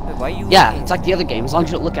 Wait, why are you Yeah, looking? it's like the other game. As long as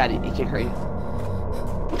you don't look at it, it can't hurt you.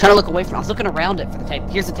 I'm trying to look away from it. I was looking around it for the tape.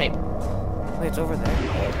 Here's the tape. Wait, it's over there.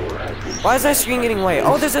 Why is that screen getting white?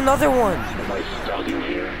 Oh, there's another one!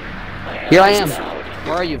 Here I am.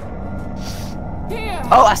 Where are you? Here.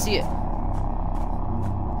 Oh, I see it.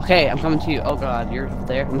 Okay, I'm coming to you. Oh god, you're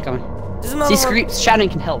there. I'm coming. There's another See, one. shouting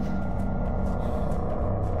can help.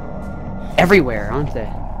 Everywhere, aren't they?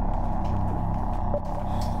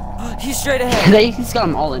 He's straight ahead. He's got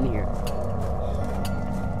them all in here.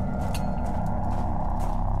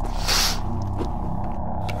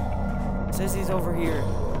 It says he's over here.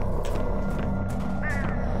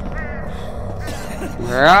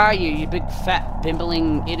 Where are you, you big fat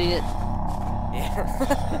bimbling idiot?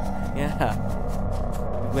 Yeah. Yeah.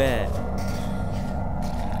 Where?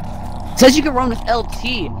 It says you can run with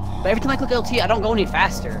LT, but every time I click LT, I don't go any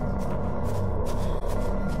faster.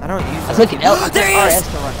 I don't use I click L. I There click he is! RS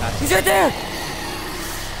to run faster. He's right there!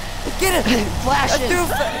 Get him! Flash I him! threw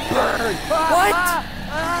Burn! What?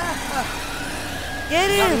 Get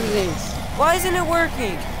him! Why isn't it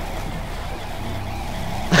working?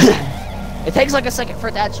 It takes like a second for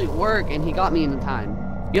it to actually work, and he got me in time.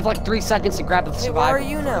 You have like 3 seconds to grab the survivor. where are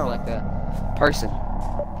you now? Like the person.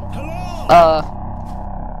 Hello?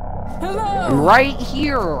 Hello. I'm right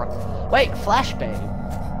here. Wait, flashbang.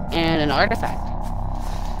 And an artifact.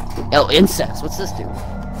 Oh, incest. What's this do?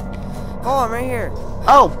 Oh, I'm right here.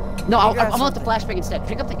 Oh! No, I'm grab gonna let the something. flashbang instead.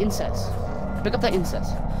 Pick up the incest. Pick up that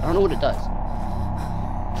incest. I don't know what it does.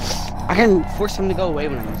 I can force him to go away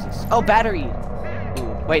when I use this. Oh, battery!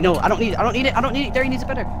 Ooh, wait, no, I don't need it. I don't need it. I don't need it. Darian needs it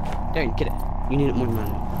better. Darian, get it. You need it more than I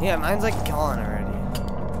do. Yeah, mine's like gone already.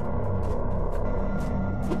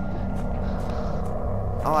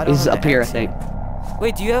 Oh, I don't He's have up the here, I exit. think.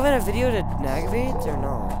 Wait, do you have a video to navigate or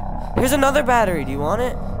no? Here's another battery. Do you want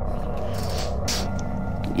it?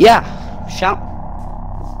 Yeah. Shout.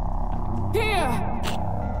 Here.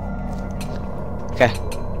 Okay.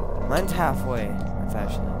 Mine's halfway,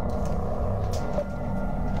 actually.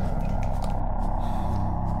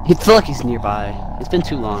 He feel like he's nearby. It's been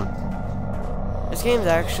too long. This game's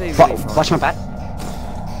actually really fun. Watch my back.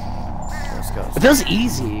 Let's go. It feels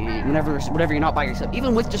easy whenever you're not by yourself.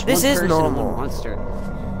 Even with just This one is person and normal. one monster.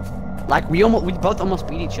 Like we both almost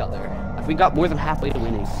beat each other. We got more than halfway to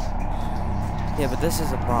winning. Yeah, but this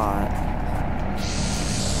is a bot.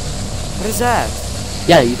 What is that?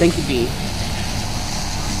 Yeah, you think you'd be.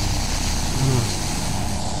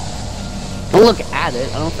 Don't look at it.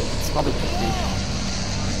 I don't think it's probably.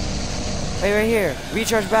 Wait, right here.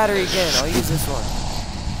 Recharge battery again. I'll use this one.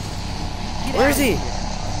 Where is he?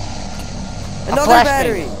 Another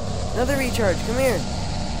battery. Another recharge. Come here.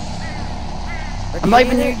 I'm not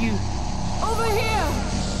even near you. Over here!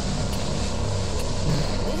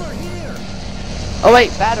 Over here! Oh wait,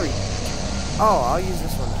 battery. Oh, I'll use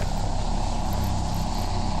this one.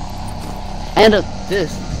 And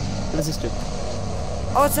this. What does this do?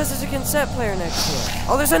 Oh, it says there's a cassette player next to it.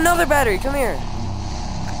 Oh, there's another battery. Come here.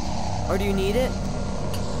 Or do you need it? It's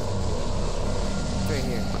right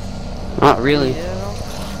here. Not really. Need it at all?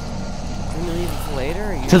 Can you leave it for later?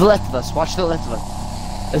 Or you To the left of us. Watch to the left of us.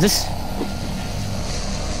 Is this?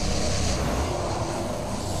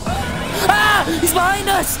 Ah! He's behind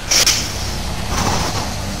us!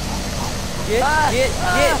 Get. Why?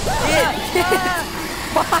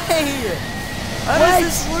 How does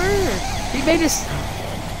this work? He made us.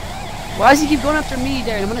 Why does he keep going after me,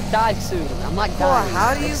 Darren? I'm gonna die soon. I'm not dying.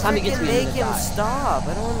 How do you Next time he gets freaking me, I'm make gonna him die. stop?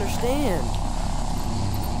 I don't understand.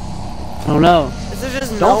 I don't know. Is there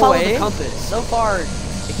just Don't no follow way? the compass. So far, it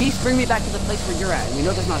keeps bringing me back to the place where you're at, and we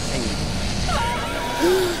know there's not a change.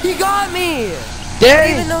 He got me! I Darren!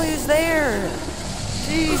 didn't even know he was there.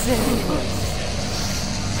 Jesus.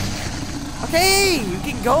 Okay, you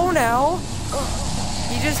can go now.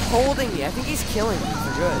 He's just holding me. I think he's killing me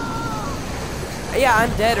for good. Yeah,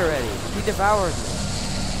 I'm dead already. He devoured me.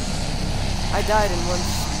 I died in one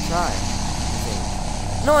try. I think.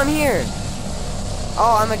 No, I'm here.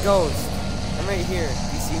 Oh, I'm a ghost. I'm right here.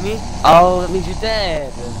 You see me? Oh, that means you're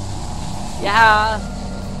dead. Yeah.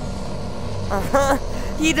 Uh-huh.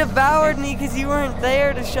 He devoured me because you weren't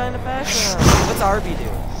there to shine a flashlight on me. What's Arby do?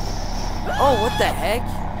 Oh, what the heck?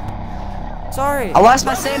 Sorry. I lost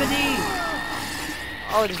my sanity.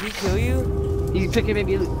 Oh, did he kill you? You took it,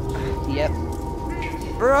 maybe. Yep.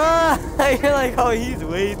 Bruh! You're like, oh, he's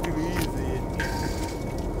way too easy.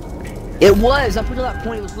 It was. Up until that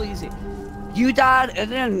point, it was really easy. You died,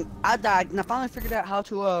 and then I died, and I finally figured out how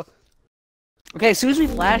to, Okay, as soon as we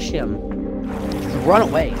flash him, run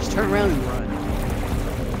away. Just turn around and run.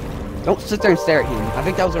 Don't sit there and stare at him. I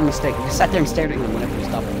think that was our mistake. We just sat there and stared at him whenever we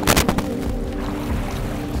stopped him.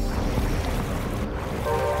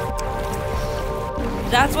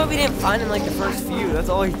 That's why we didn't find him like the first few. That's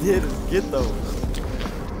all he did is get those.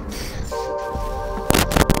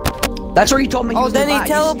 That's where you told me. Oh, then he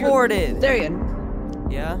teleported. Darian.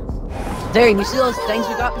 Yeah. Darian, you see those things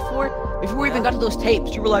we got before? Before we even got to those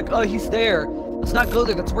tapes, you were like, "Oh, he's there. Let's not go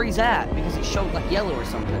there. That's where he's at," because he showed like yellow or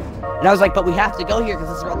something. And I was like, "But we have to go here because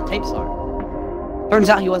this is where all the tapes are." Turns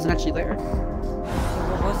out he wasn't actually there.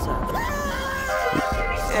 What was that?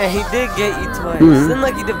 Yeah, he did get you twice. Mm-hmm. Then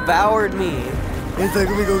like he devoured me. It's like,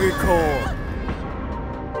 let me go get coal.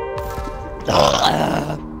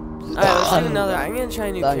 Alright, let's do another. I'm gonna try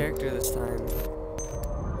a new character this time.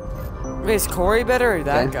 Wait, is Corey better or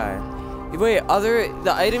that guy? Wait,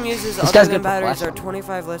 the item uses This other guy's than good for batteries are flashlight.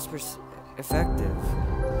 25 less effective.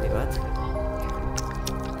 Wait, what?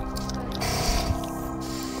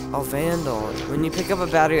 Oh, Vandal. When you pick up a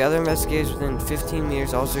battery, other investigators within 15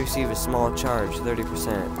 meters also receive a small charge,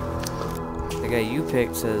 30%. The guy you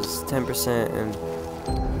picked says 10% and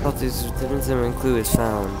health didn't include is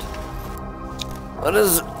found. What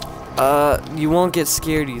is... you won't get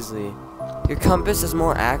scared easily. Your compass is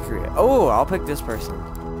more accurate. Oh, I'll pick this person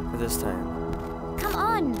for this time. Come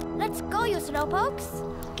on, let's go, you slowpokes.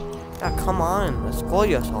 Yeah, come on. Let's go,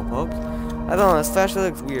 you slowpokes. I don't know, this flashlight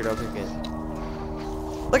looks weird. I'll pick it.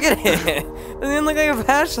 Look at it! It doesn't look like a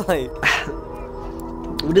flashlight.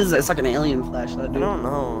 What is that? It's like an alien flashlight, I dude. don't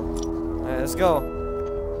know. Alright, let's go.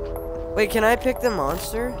 Wait, can I pick the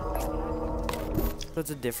monster?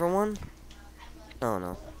 That's a different one? Oh,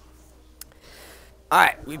 no.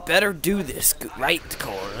 Alright, we better do this. Right,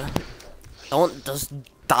 Cora. Don't just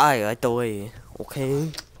die right away, okay?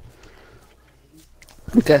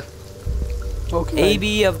 Okay. Okay.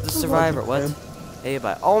 AB of the survivor. What? A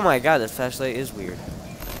by. Oh my god, this flashlight is weird.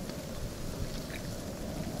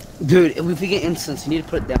 Dude, if we get instance, you need to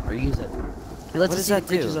put it down or use it. It lets What us does see that the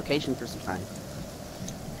creature's do? location for some time.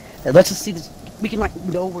 It lets us see this. We can like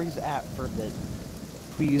know where he's at for a bit.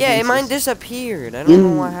 Yeah, mine disappeared. I don't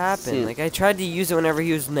know what happened. Like, I tried to use it whenever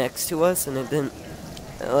he was next to us, and it didn't.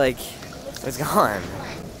 Like, it was gone.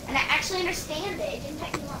 And I actually understand it. It didn't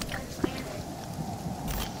take me long to understand it.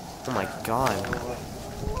 Oh my god.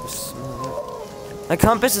 My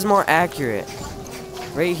compass is more accurate.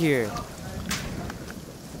 Right here.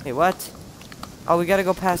 Hey, what? Oh, we gotta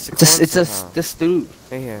go past the It's somehow. this dude.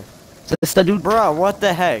 Right here. It's the dude. Bruh, what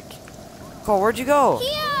the heck? Cole, where'd you go?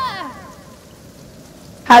 Here!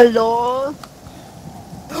 Hello.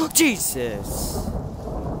 Jesus!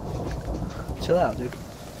 Chill out, dude.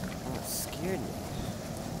 Oh, it scared me.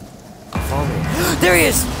 Follow me. There he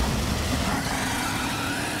is!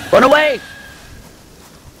 Run away!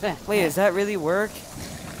 Wait, does that really work?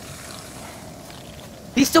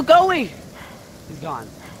 He's still going! He's gone.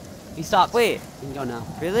 He stopped. Wait, He can go now.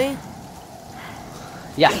 really?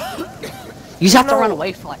 Yeah. You just have to No. run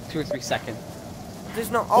away for like 2 or 3 seconds. There's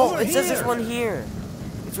no. Oh, Over it says there's here. one here.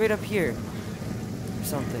 It's right up here. Or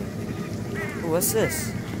something. Ooh, what's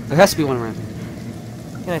this? There has to be one around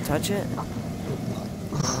here. Can I touch it?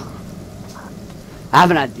 I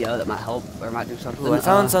have an idea that might help or might do something. Ooh, I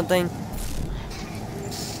found something.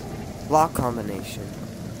 Lock combination.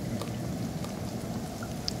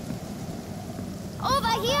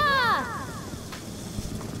 Over here!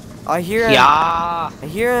 I hear him. Yeah. I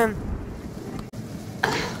hear him.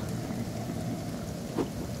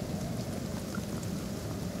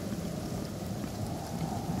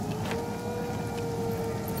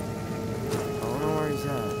 I don't know where he's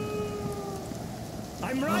at.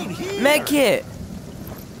 I'm right here. Med kit.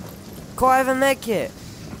 Cole, I have a med kit.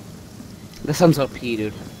 This sounds OP,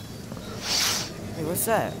 dude. Hey, what's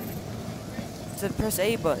that? It said press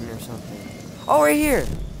A button or something. Oh, right here.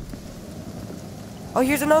 Oh,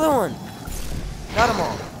 here's another one. Got them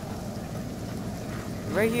all.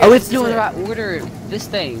 Right here. Oh, this it's is doing it. the right order. This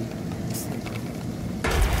thing.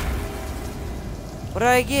 What did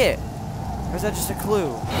I get? Or is that just a clue?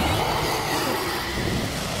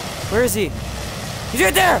 Where is he? He's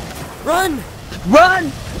right there! Run! Run!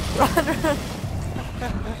 Run! Run!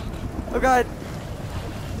 Oh god.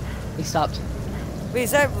 He stopped. Wait,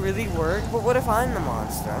 does that really work? But what if I'm the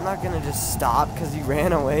monster? I'm not gonna just stop because he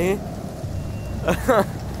ran away.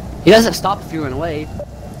 He doesn't stop if you run away.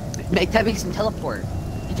 That makes him teleport.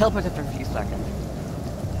 He teleports after a few seconds.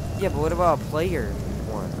 Yeah, but what about a player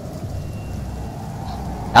one?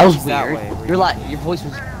 That was It's that weird. way, where You're you- like, your voice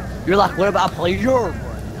was. You're like, what about player?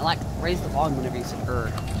 And like, raise the volume whenever you said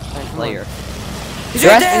er. Come on. Player. He's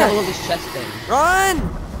You're right asking there! all of this chest thing. Run!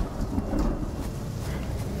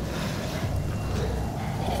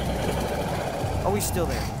 Oh, he's still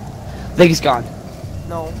there. I think he's gone.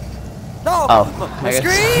 No. No! Oh, My I guess.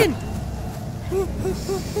 screen!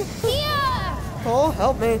 Here! Oh,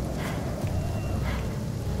 help me.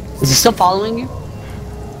 Is he still following you?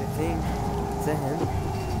 I think. Is that him?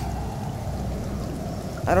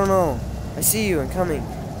 I don't know. I see you. I'm coming.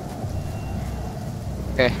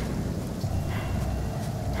 Okay.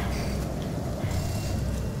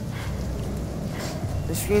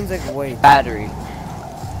 The screen's like white. Battery.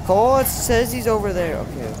 Cole, it says he's over there.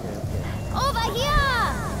 Okay, okay, okay. Over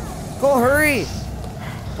here! Cole, hurry!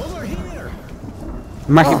 Over here.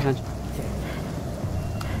 I'm right here Oh. behind you.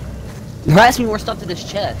 There has to be more stuff to this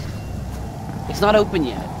chest. It's not open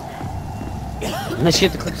yet. Unless you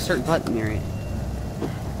have to click a certain button near it.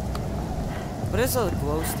 What does a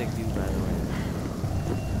glow stick do, by the way?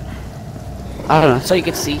 I don't know, so you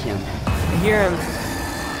can see him. I hear him.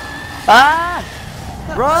 Ah!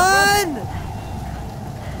 Run!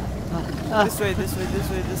 Ah. This way.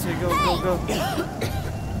 Go, go, go.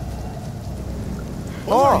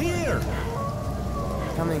 Over Oh. here.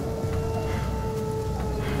 Coming.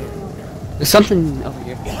 There's something over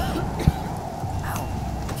here.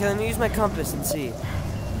 Okay, let me use my compass and see.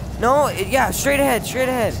 No, yeah, straight ahead, straight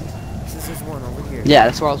ahead. This is one over here. Yeah,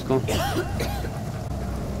 that's where I was going.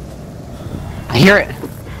 I hear it.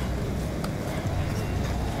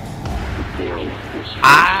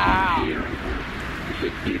 Ah!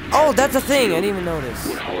 Oh, that's a thing. I didn't even notice.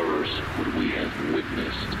 What horrors would we have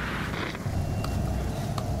witnessed?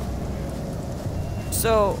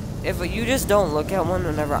 So, if you just don't look at one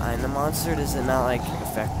whenever I'm the monster, does it not like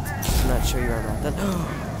affect? Does it not show you where I'm at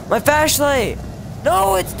then? My flashlight!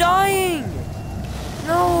 No, it's dying!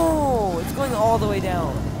 No, it's going all the way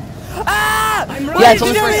down. Ah! I'm What Yeah, are it's you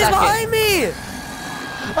only for a doing? He's second. behind me!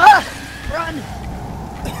 Ah! Run!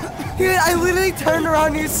 I literally turned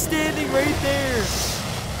around. You're standing right there.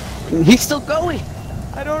 He's still going.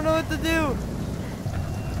 I don't know what to do.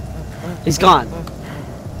 He's gone.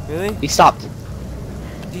 Really? He stopped.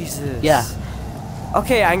 Jesus. Yeah.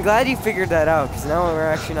 Okay, I'm glad you figured that out, because now we're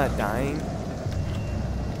actually not dying.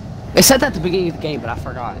 It said that at the beginning of the game, but I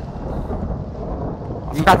forgot.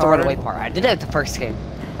 I forgot the run away part. I did it at the first game.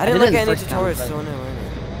 I didn't did look it at the any first time, tutorials, but- so I didn't learn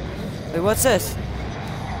it. Wait, what's this?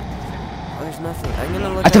 Oh, there's nothing. I'm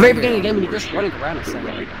gonna look At the over very here. beginning of the game, when you're just running around a The second.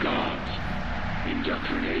 right gods.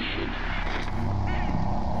 Indoctrination.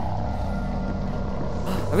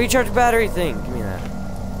 A recharge battery thing. Give me that.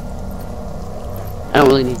 I don't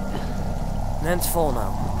really need. And then it's full now.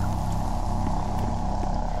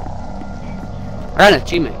 Alright,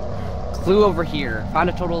 achievement. Clue over here. Find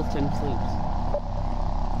a total of 10 clues.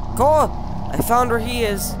 Cole! I found where he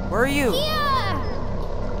is. Where are you? Yeah.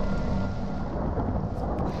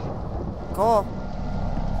 Cole.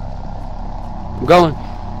 I'm going.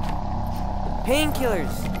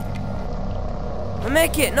 Painkillers. The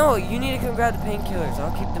med kit. No, you need to come grab the painkillers.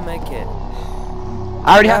 I'll keep the med kit.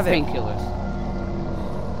 I already have Have it. painkillers.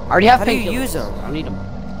 I already have How do painkillers. you use them? I don't need them.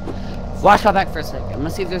 Watch my back for a second. I'm gonna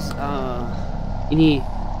see if there's any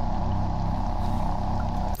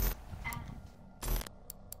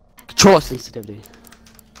control sensitivity.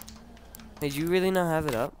 Did you really not have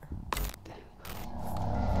it up?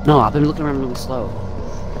 No, I've been looking around really slow.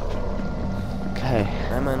 Okay.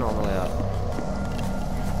 I went all the way up.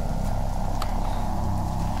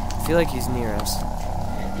 I feel like he's near us.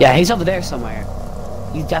 Yeah, he's over there somewhere.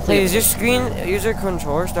 He's definitely. Hey, is your screen, is your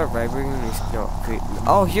controller start vibrating? No,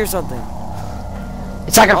 oh, here's something.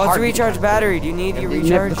 It's like a Oh, it's a heartbeat. recharge battery. Do you need your The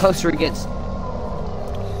recharge? closer it gets.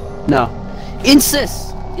 No. Incense.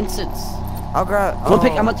 I'll grab. I'm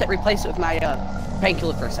gonna replace it with my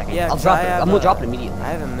painkiller for a second. Yeah, I'll 'cause drop I it. have I'm gonna a- drop it immediately. I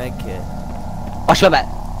have a med kit. Watch my back.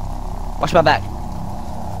 Watch my back.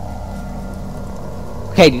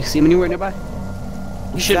 Okay, do you see him anywhere nearby?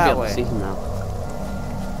 You should be that able way. to see him now.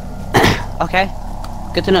 Okay.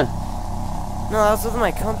 Good to know. No, that's with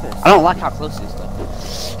my compass. I don't like how close he is though.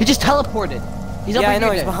 He just teleported. He's over Yeah, I here.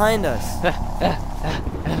 know. He's behind us.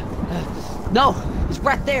 No, he's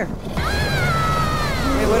right there.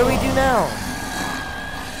 Wait, what do we do now?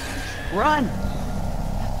 Run.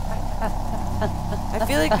 I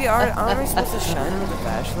feel like aren't we supposed to shine him with a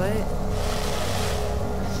flashlight?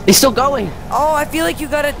 He's still going. Oh, I feel like you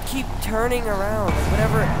gotta keep turning around, like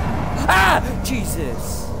whatever. Ah!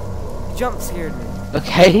 Jesus! You jump scared me.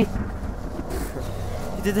 Okay.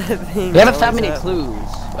 You did that thing. We haven't what found was many that? clues,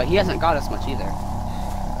 but he hasn't got us much either.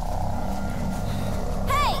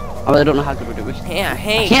 Hey. I really don't know how good we're doing. Yeah,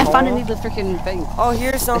 hey. I can't find Cole. any of the freaking things. Oh,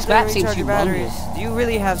 here's something map to seems recharge your humongous. batteries. Do you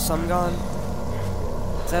really have some gone?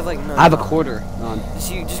 'Cause I have like none. I have a gone. quarter on.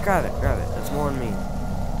 Just grab it. Grab it. That's more than me.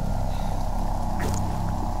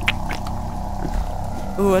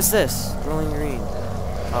 Ooh, what's this? Glowing green.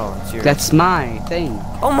 Oh, it's yours. That's my thing.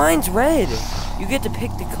 Oh, mine's red. You get to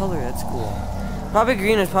pick the color. That's cool. Probably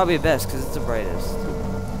green is probably the best because it's the brightest.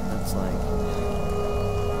 That's like.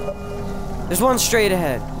 There's one straight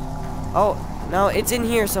ahead. Oh, no, it's in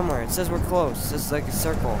here somewhere. It says we're close. It's like a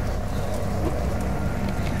circle.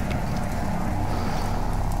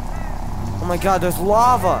 Oh my God, there's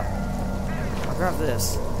lava. I'll grab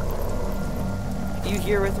this. You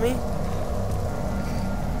here with me?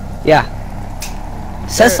 Yeah.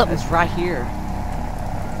 Says Where- something's right here.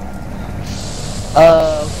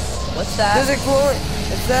 What's that? There's a glowing.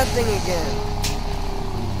 It's that thing again.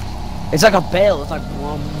 It's like a bell. It's like.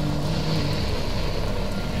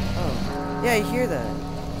 Oh. Yeah, you hear that?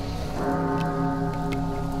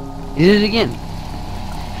 You did it again.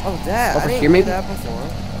 Oh, that. Over I didn't here, hear maybe? that before.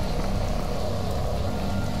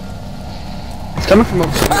 It's coming from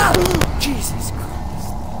over here. Ah! Jesus Christ.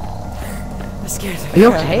 That scared the Are you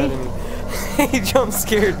crap okay? out of me. He jump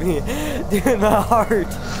scared me. Dude, my heart.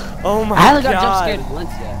 Oh my I haven't got God. jump scared once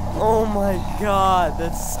yet. Oh my God,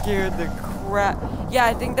 that scared the crap. Yeah,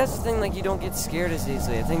 I think that's the thing, like, you don't get scared as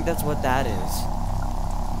easily. I think that's what that is.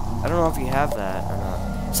 I don't know if you have that or not.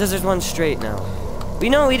 It says there's one straight now. We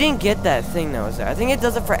know we didn't get that thing that was there. I think it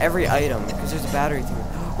does it for every item, because there's a battery thing.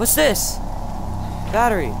 What's this?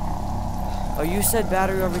 Battery. Oh, you said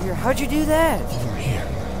battery over here. How'd you do that? Over here.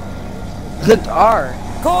 Click R.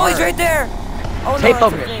 Cole, he's right there! Oh, no, Tape that's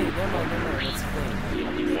over the it. thing. Never mind, that's the thing. The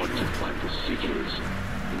only one to find the secrets.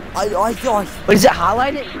 I thought... But does it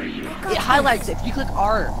highlight it? Betray you. It highlights it. If you click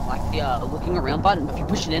R, like the looking around button, if you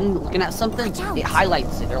push it in, looking at something, it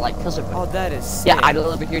highlights it. Or like tells it. Oh, that is sick. Yeah, idle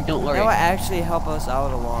over here. Don't worry. That would actually help us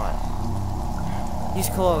out a lot. He's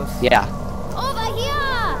close. Yeah, Over here.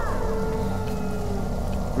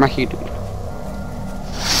 I'm right here, dude.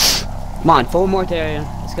 Come on, 4 more there.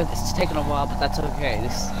 It's good. It's taking a while, but that's okay.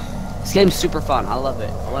 This game's super fun. I love it.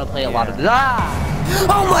 I want to play a lot of it. Ah!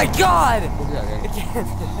 Oh my God! Okay.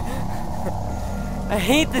 I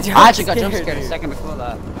hate the jump I actually got jump scared a dude. second before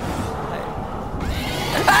that.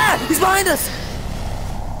 Ah! He's behind us!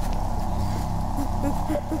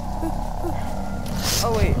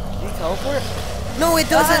 Oh wait, did he teleport? No, it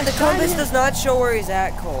doesn't. The compass does not show where he's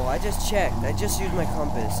at, Cole. I just checked. I just used my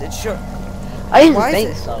compass. It show. I didn't Why is think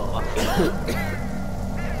it- so.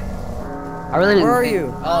 I really didn't. Where are think-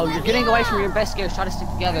 you? Oh, you're getting away from your investigators. Try to stick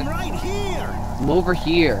together. I'm right here. I'm over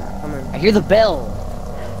here. Come in. I hear the bell.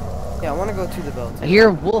 Yeah, I want to go to the belt. I hear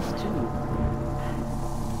a wolf too.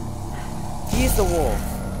 He's the wolf.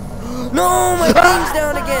 No, my thing's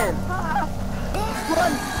down again.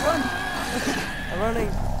 Run, run. I'm running.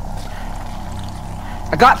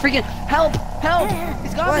 I got freaking help! Help!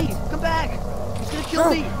 He's got What? me! Come back! He's gonna kill No.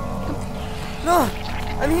 me! No,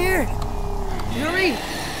 I'm here. Hurry!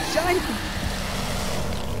 Shine!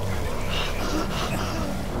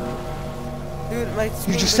 Dude, my You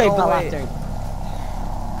screen's just like saved my all life white. there.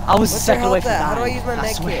 I was a What's your second away health from at? dying. How do I use my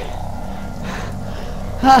med swear. kit?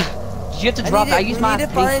 You have to drop it. I we use my need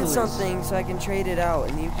to find painkillers. something so I can trade it out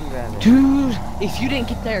and you can grab it. Dude, if you didn't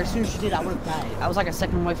get there as soon as you did, I would have died. I was like a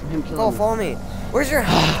second away from him killing Go, me. follow me. Where's your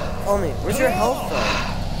health? Follow me. Where's your health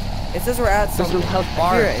though? It says we're at There's something. no health I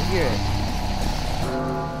bar. hear it, I hear it.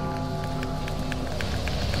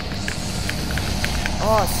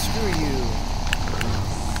 Oh, screw you.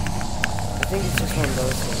 I think it's just one of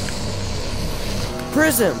those things.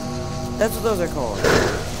 Prism! That's what those are called.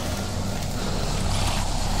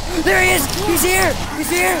 There he is! He's here! He's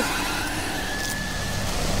here!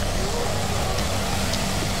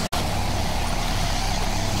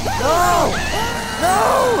 No!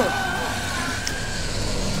 No!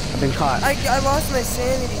 I've been caught. I lost my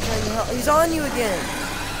sanity trying to help. He's on you again!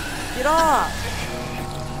 Get off!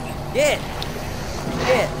 Get!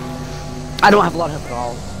 Get! I don't have a lot of health at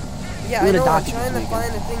all. Yeah, I'm I gonna know, dock I'm you trying to this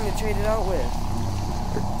find a thing to trade it out with.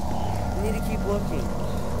 I need to keep looking.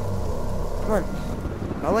 Come on.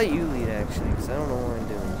 I'll let you lead, actually, because I don't know what I'm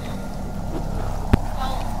doing.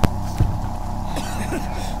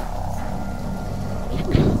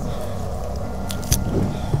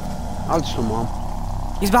 I'll just tell mom.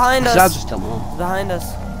 He's behind us! I'll just tell mom. He's behind us.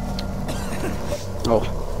 Oh.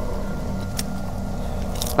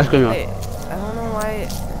 What's going on? Wait, I don't know why...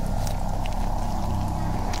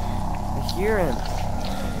 I hear him.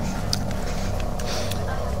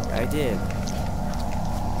 I did.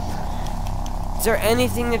 Is there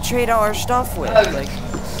anything to trade out our stuff with? Like,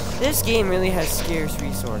 this game really has scarce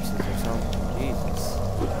resources or something. Jesus.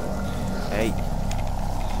 Hey.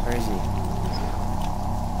 Where is he?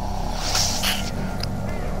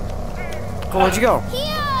 Go, where'd you go?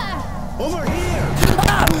 Over here.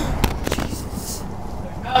 Jesus.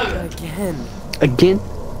 Again. Again?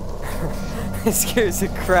 It scares the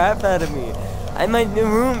crap out of me. I'm in my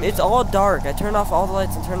room, it's all dark. I turned off all the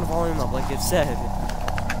lights and turned the volume up like it said.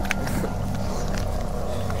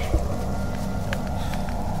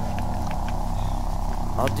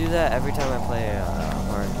 I'll do that every time I play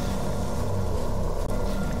hard.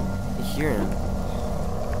 You hear him.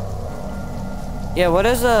 Yeah, what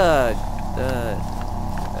does a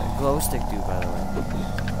glow stick do, by the way?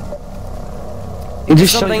 It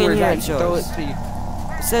just shows Something you in where here it's it at. You throw it shows. to you.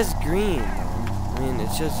 It says green. I mean,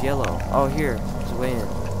 it shows yellow. Oh, here. It's way in.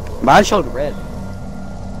 Mine showed red.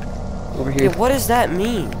 Over here. Yeah, what does that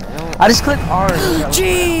mean? I just clicked R. and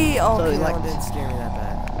Gee! Oh, So, okay, that like- one didn't scare me that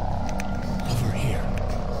bad. Over here.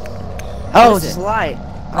 Oh, What it's is just it? light.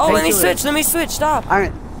 Oh, let me switch. Let me switch. Stop.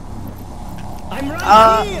 Alright. I'm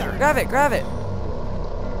right here. Grab it. Grab it.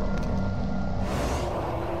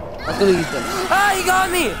 I was gonna use them. Ah, he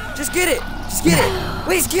got me. Just get it. Just get it.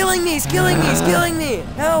 Wait, he's killing me. He's killing me. He's killing me.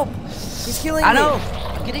 Help. He's killing me. I know.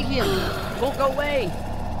 I'm getting him. Won't go away.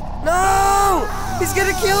 No. He's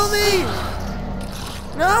gonna kill me.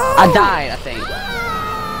 No. I died, I think.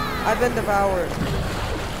 I've been devoured.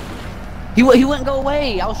 He wouldn't go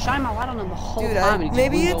away. I was shining my light on him the whole Dude, time. and he just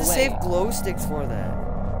maybe you wouldn't have to go away. save glow sticks for that.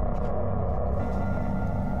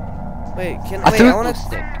 Wait, I threw a wanna. glow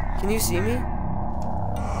stick. Can you see me?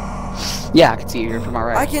 Yeah, I can see you here from my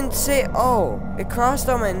right. I can say. Oh, it crossed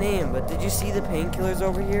out my name, but did you see the painkillers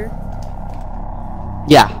over here?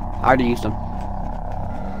 Yeah, I already used them.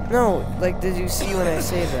 No, like, did you see when I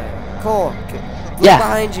say that? Cole, look Yeah.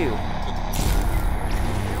 behind you.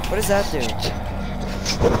 What does that do?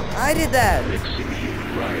 I did that.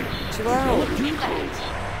 Chill out.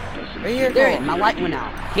 Right here, There, Cole. my light went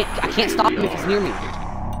out. I can't stop him if he's near me.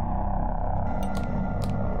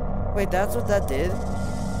 Wait, that's what that did?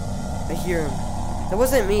 I hear him. That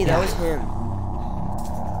wasn't me, that Yeah. was him.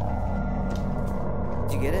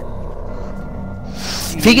 Did you get it?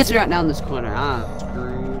 If he gets me right now in this corner, I'm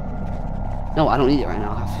screwed. No, I don't need it right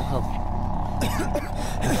now. I have full health.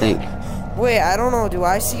 I think. Wait, I don't know. Do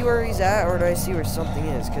I see where he's at, or do I see where something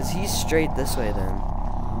is? Because he's straight this way, then.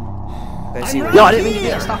 Do I see where No, I didn't mean to do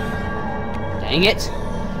that. Stop. Dang it.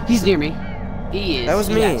 He's near me. He is. That was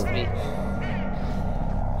He me. has to be.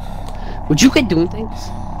 Would you quit doing things?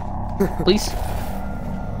 Please?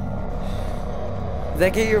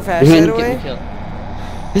 that get your You're flashlight gonna get me away? killed.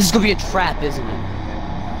 This is gonna be a trap, isn't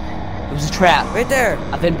it? It was a trap. Right there.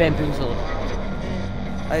 I've been bamboozled.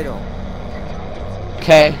 Idle.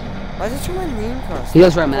 Okay. Why does it show my name across? He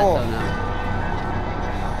knows where I'm at Oh. though now.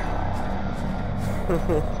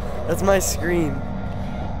 That's my screen.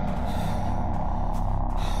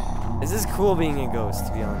 This is cool being a ghost,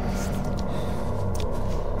 to be honest.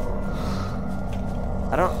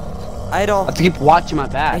 I I have to keep watching my I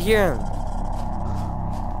back. hear him.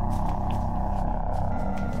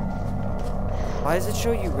 Why does it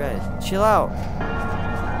show you red? Chill out.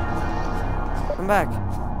 Come back.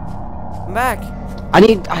 Come back. I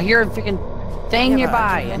hear a freaking thing Yeah, but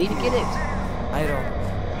nearby. I need to get it. I don't.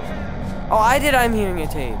 Oh, I'm hearing a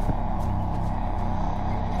tape.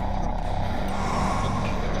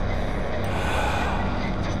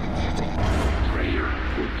 Prayer,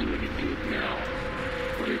 we're doing it good now,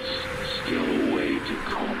 but it's still a way to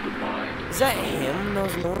calm the mind. Is that him?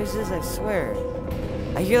 Those noises? I swear.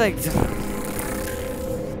 I hear like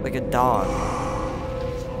like a dog.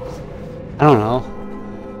 I don't know.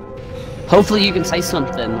 Hopefully you can say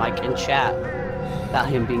something like in chat about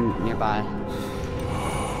him being nearby.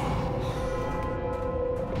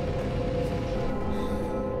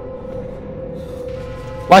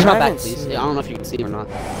 Watch my I back, haven't please. seen I don't know if you can see him or not.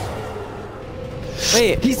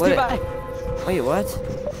 Wait, He's what? nearby. Wait, what?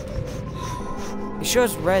 It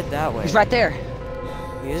shows red that way. He's right there.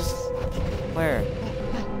 He is? Where?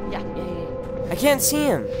 Yeah. I can't see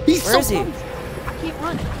him. He's Where so is he? close. I can't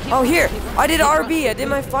run. Oh, here! I did RB! I did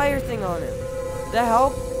my fire thing on him. Did that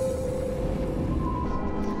help?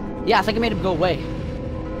 Yeah, I think I made him go away.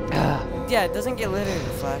 Yeah, it doesn't get lit in the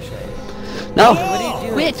flashlight. No. What are you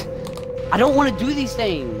doing? Quit. I don't want to do these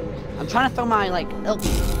things. I'm trying to throw my like LP.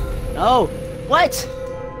 No. What?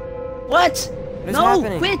 What? is No.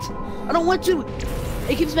 happening? Quit. I don't want to.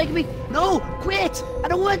 It keeps making me. No. Quit. I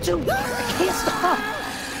don't want to. I can't stop.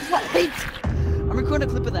 What? Wait. I'm recording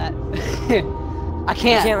a clip of that. I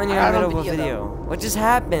can't. You can't when you're in I the got it middle on of a video. What just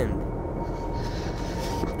happened?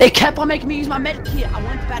 They kept on making me use my med kit. I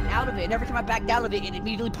wanted to back out of it, and every time I backed out of it, it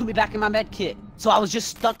immediately put me back in my med kit. So I was just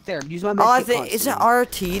stuck there, using my med Oh, I kit. think is it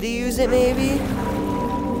constantly. RT to use it maybe?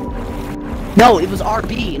 No, it was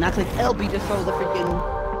RB, and I clicked LB to throw the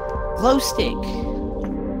freaking glow stick.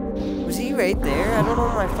 Was he right there? I don't know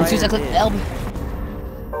what my fire As soon as I clicked did. LB.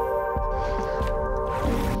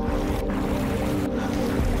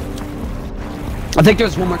 I think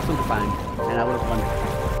there's one more clip to find, and I would have won.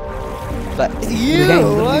 But It's the you! game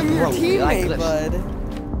literally I'm your broke. You like teammate, glitch. bud.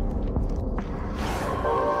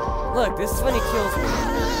 Look, this is when he kills me.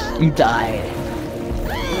 You die. And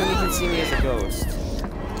then you can see me as a ghost.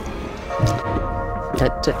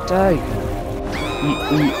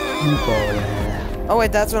 You ball. Oh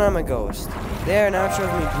wait, that's when I'm a ghost. There, now it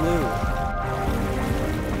shows me blue.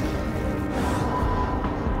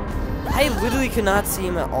 I literally could not see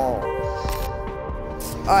him at all.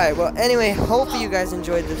 Alright, well, anyway, hopefully you guys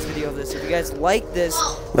enjoyed this video of this. If you guys like this,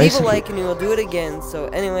 leave a like and we will do it again. So,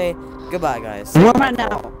 anyway, goodbye, guys. Where am I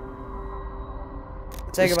now?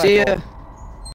 Say goodbye. See ya. Cole.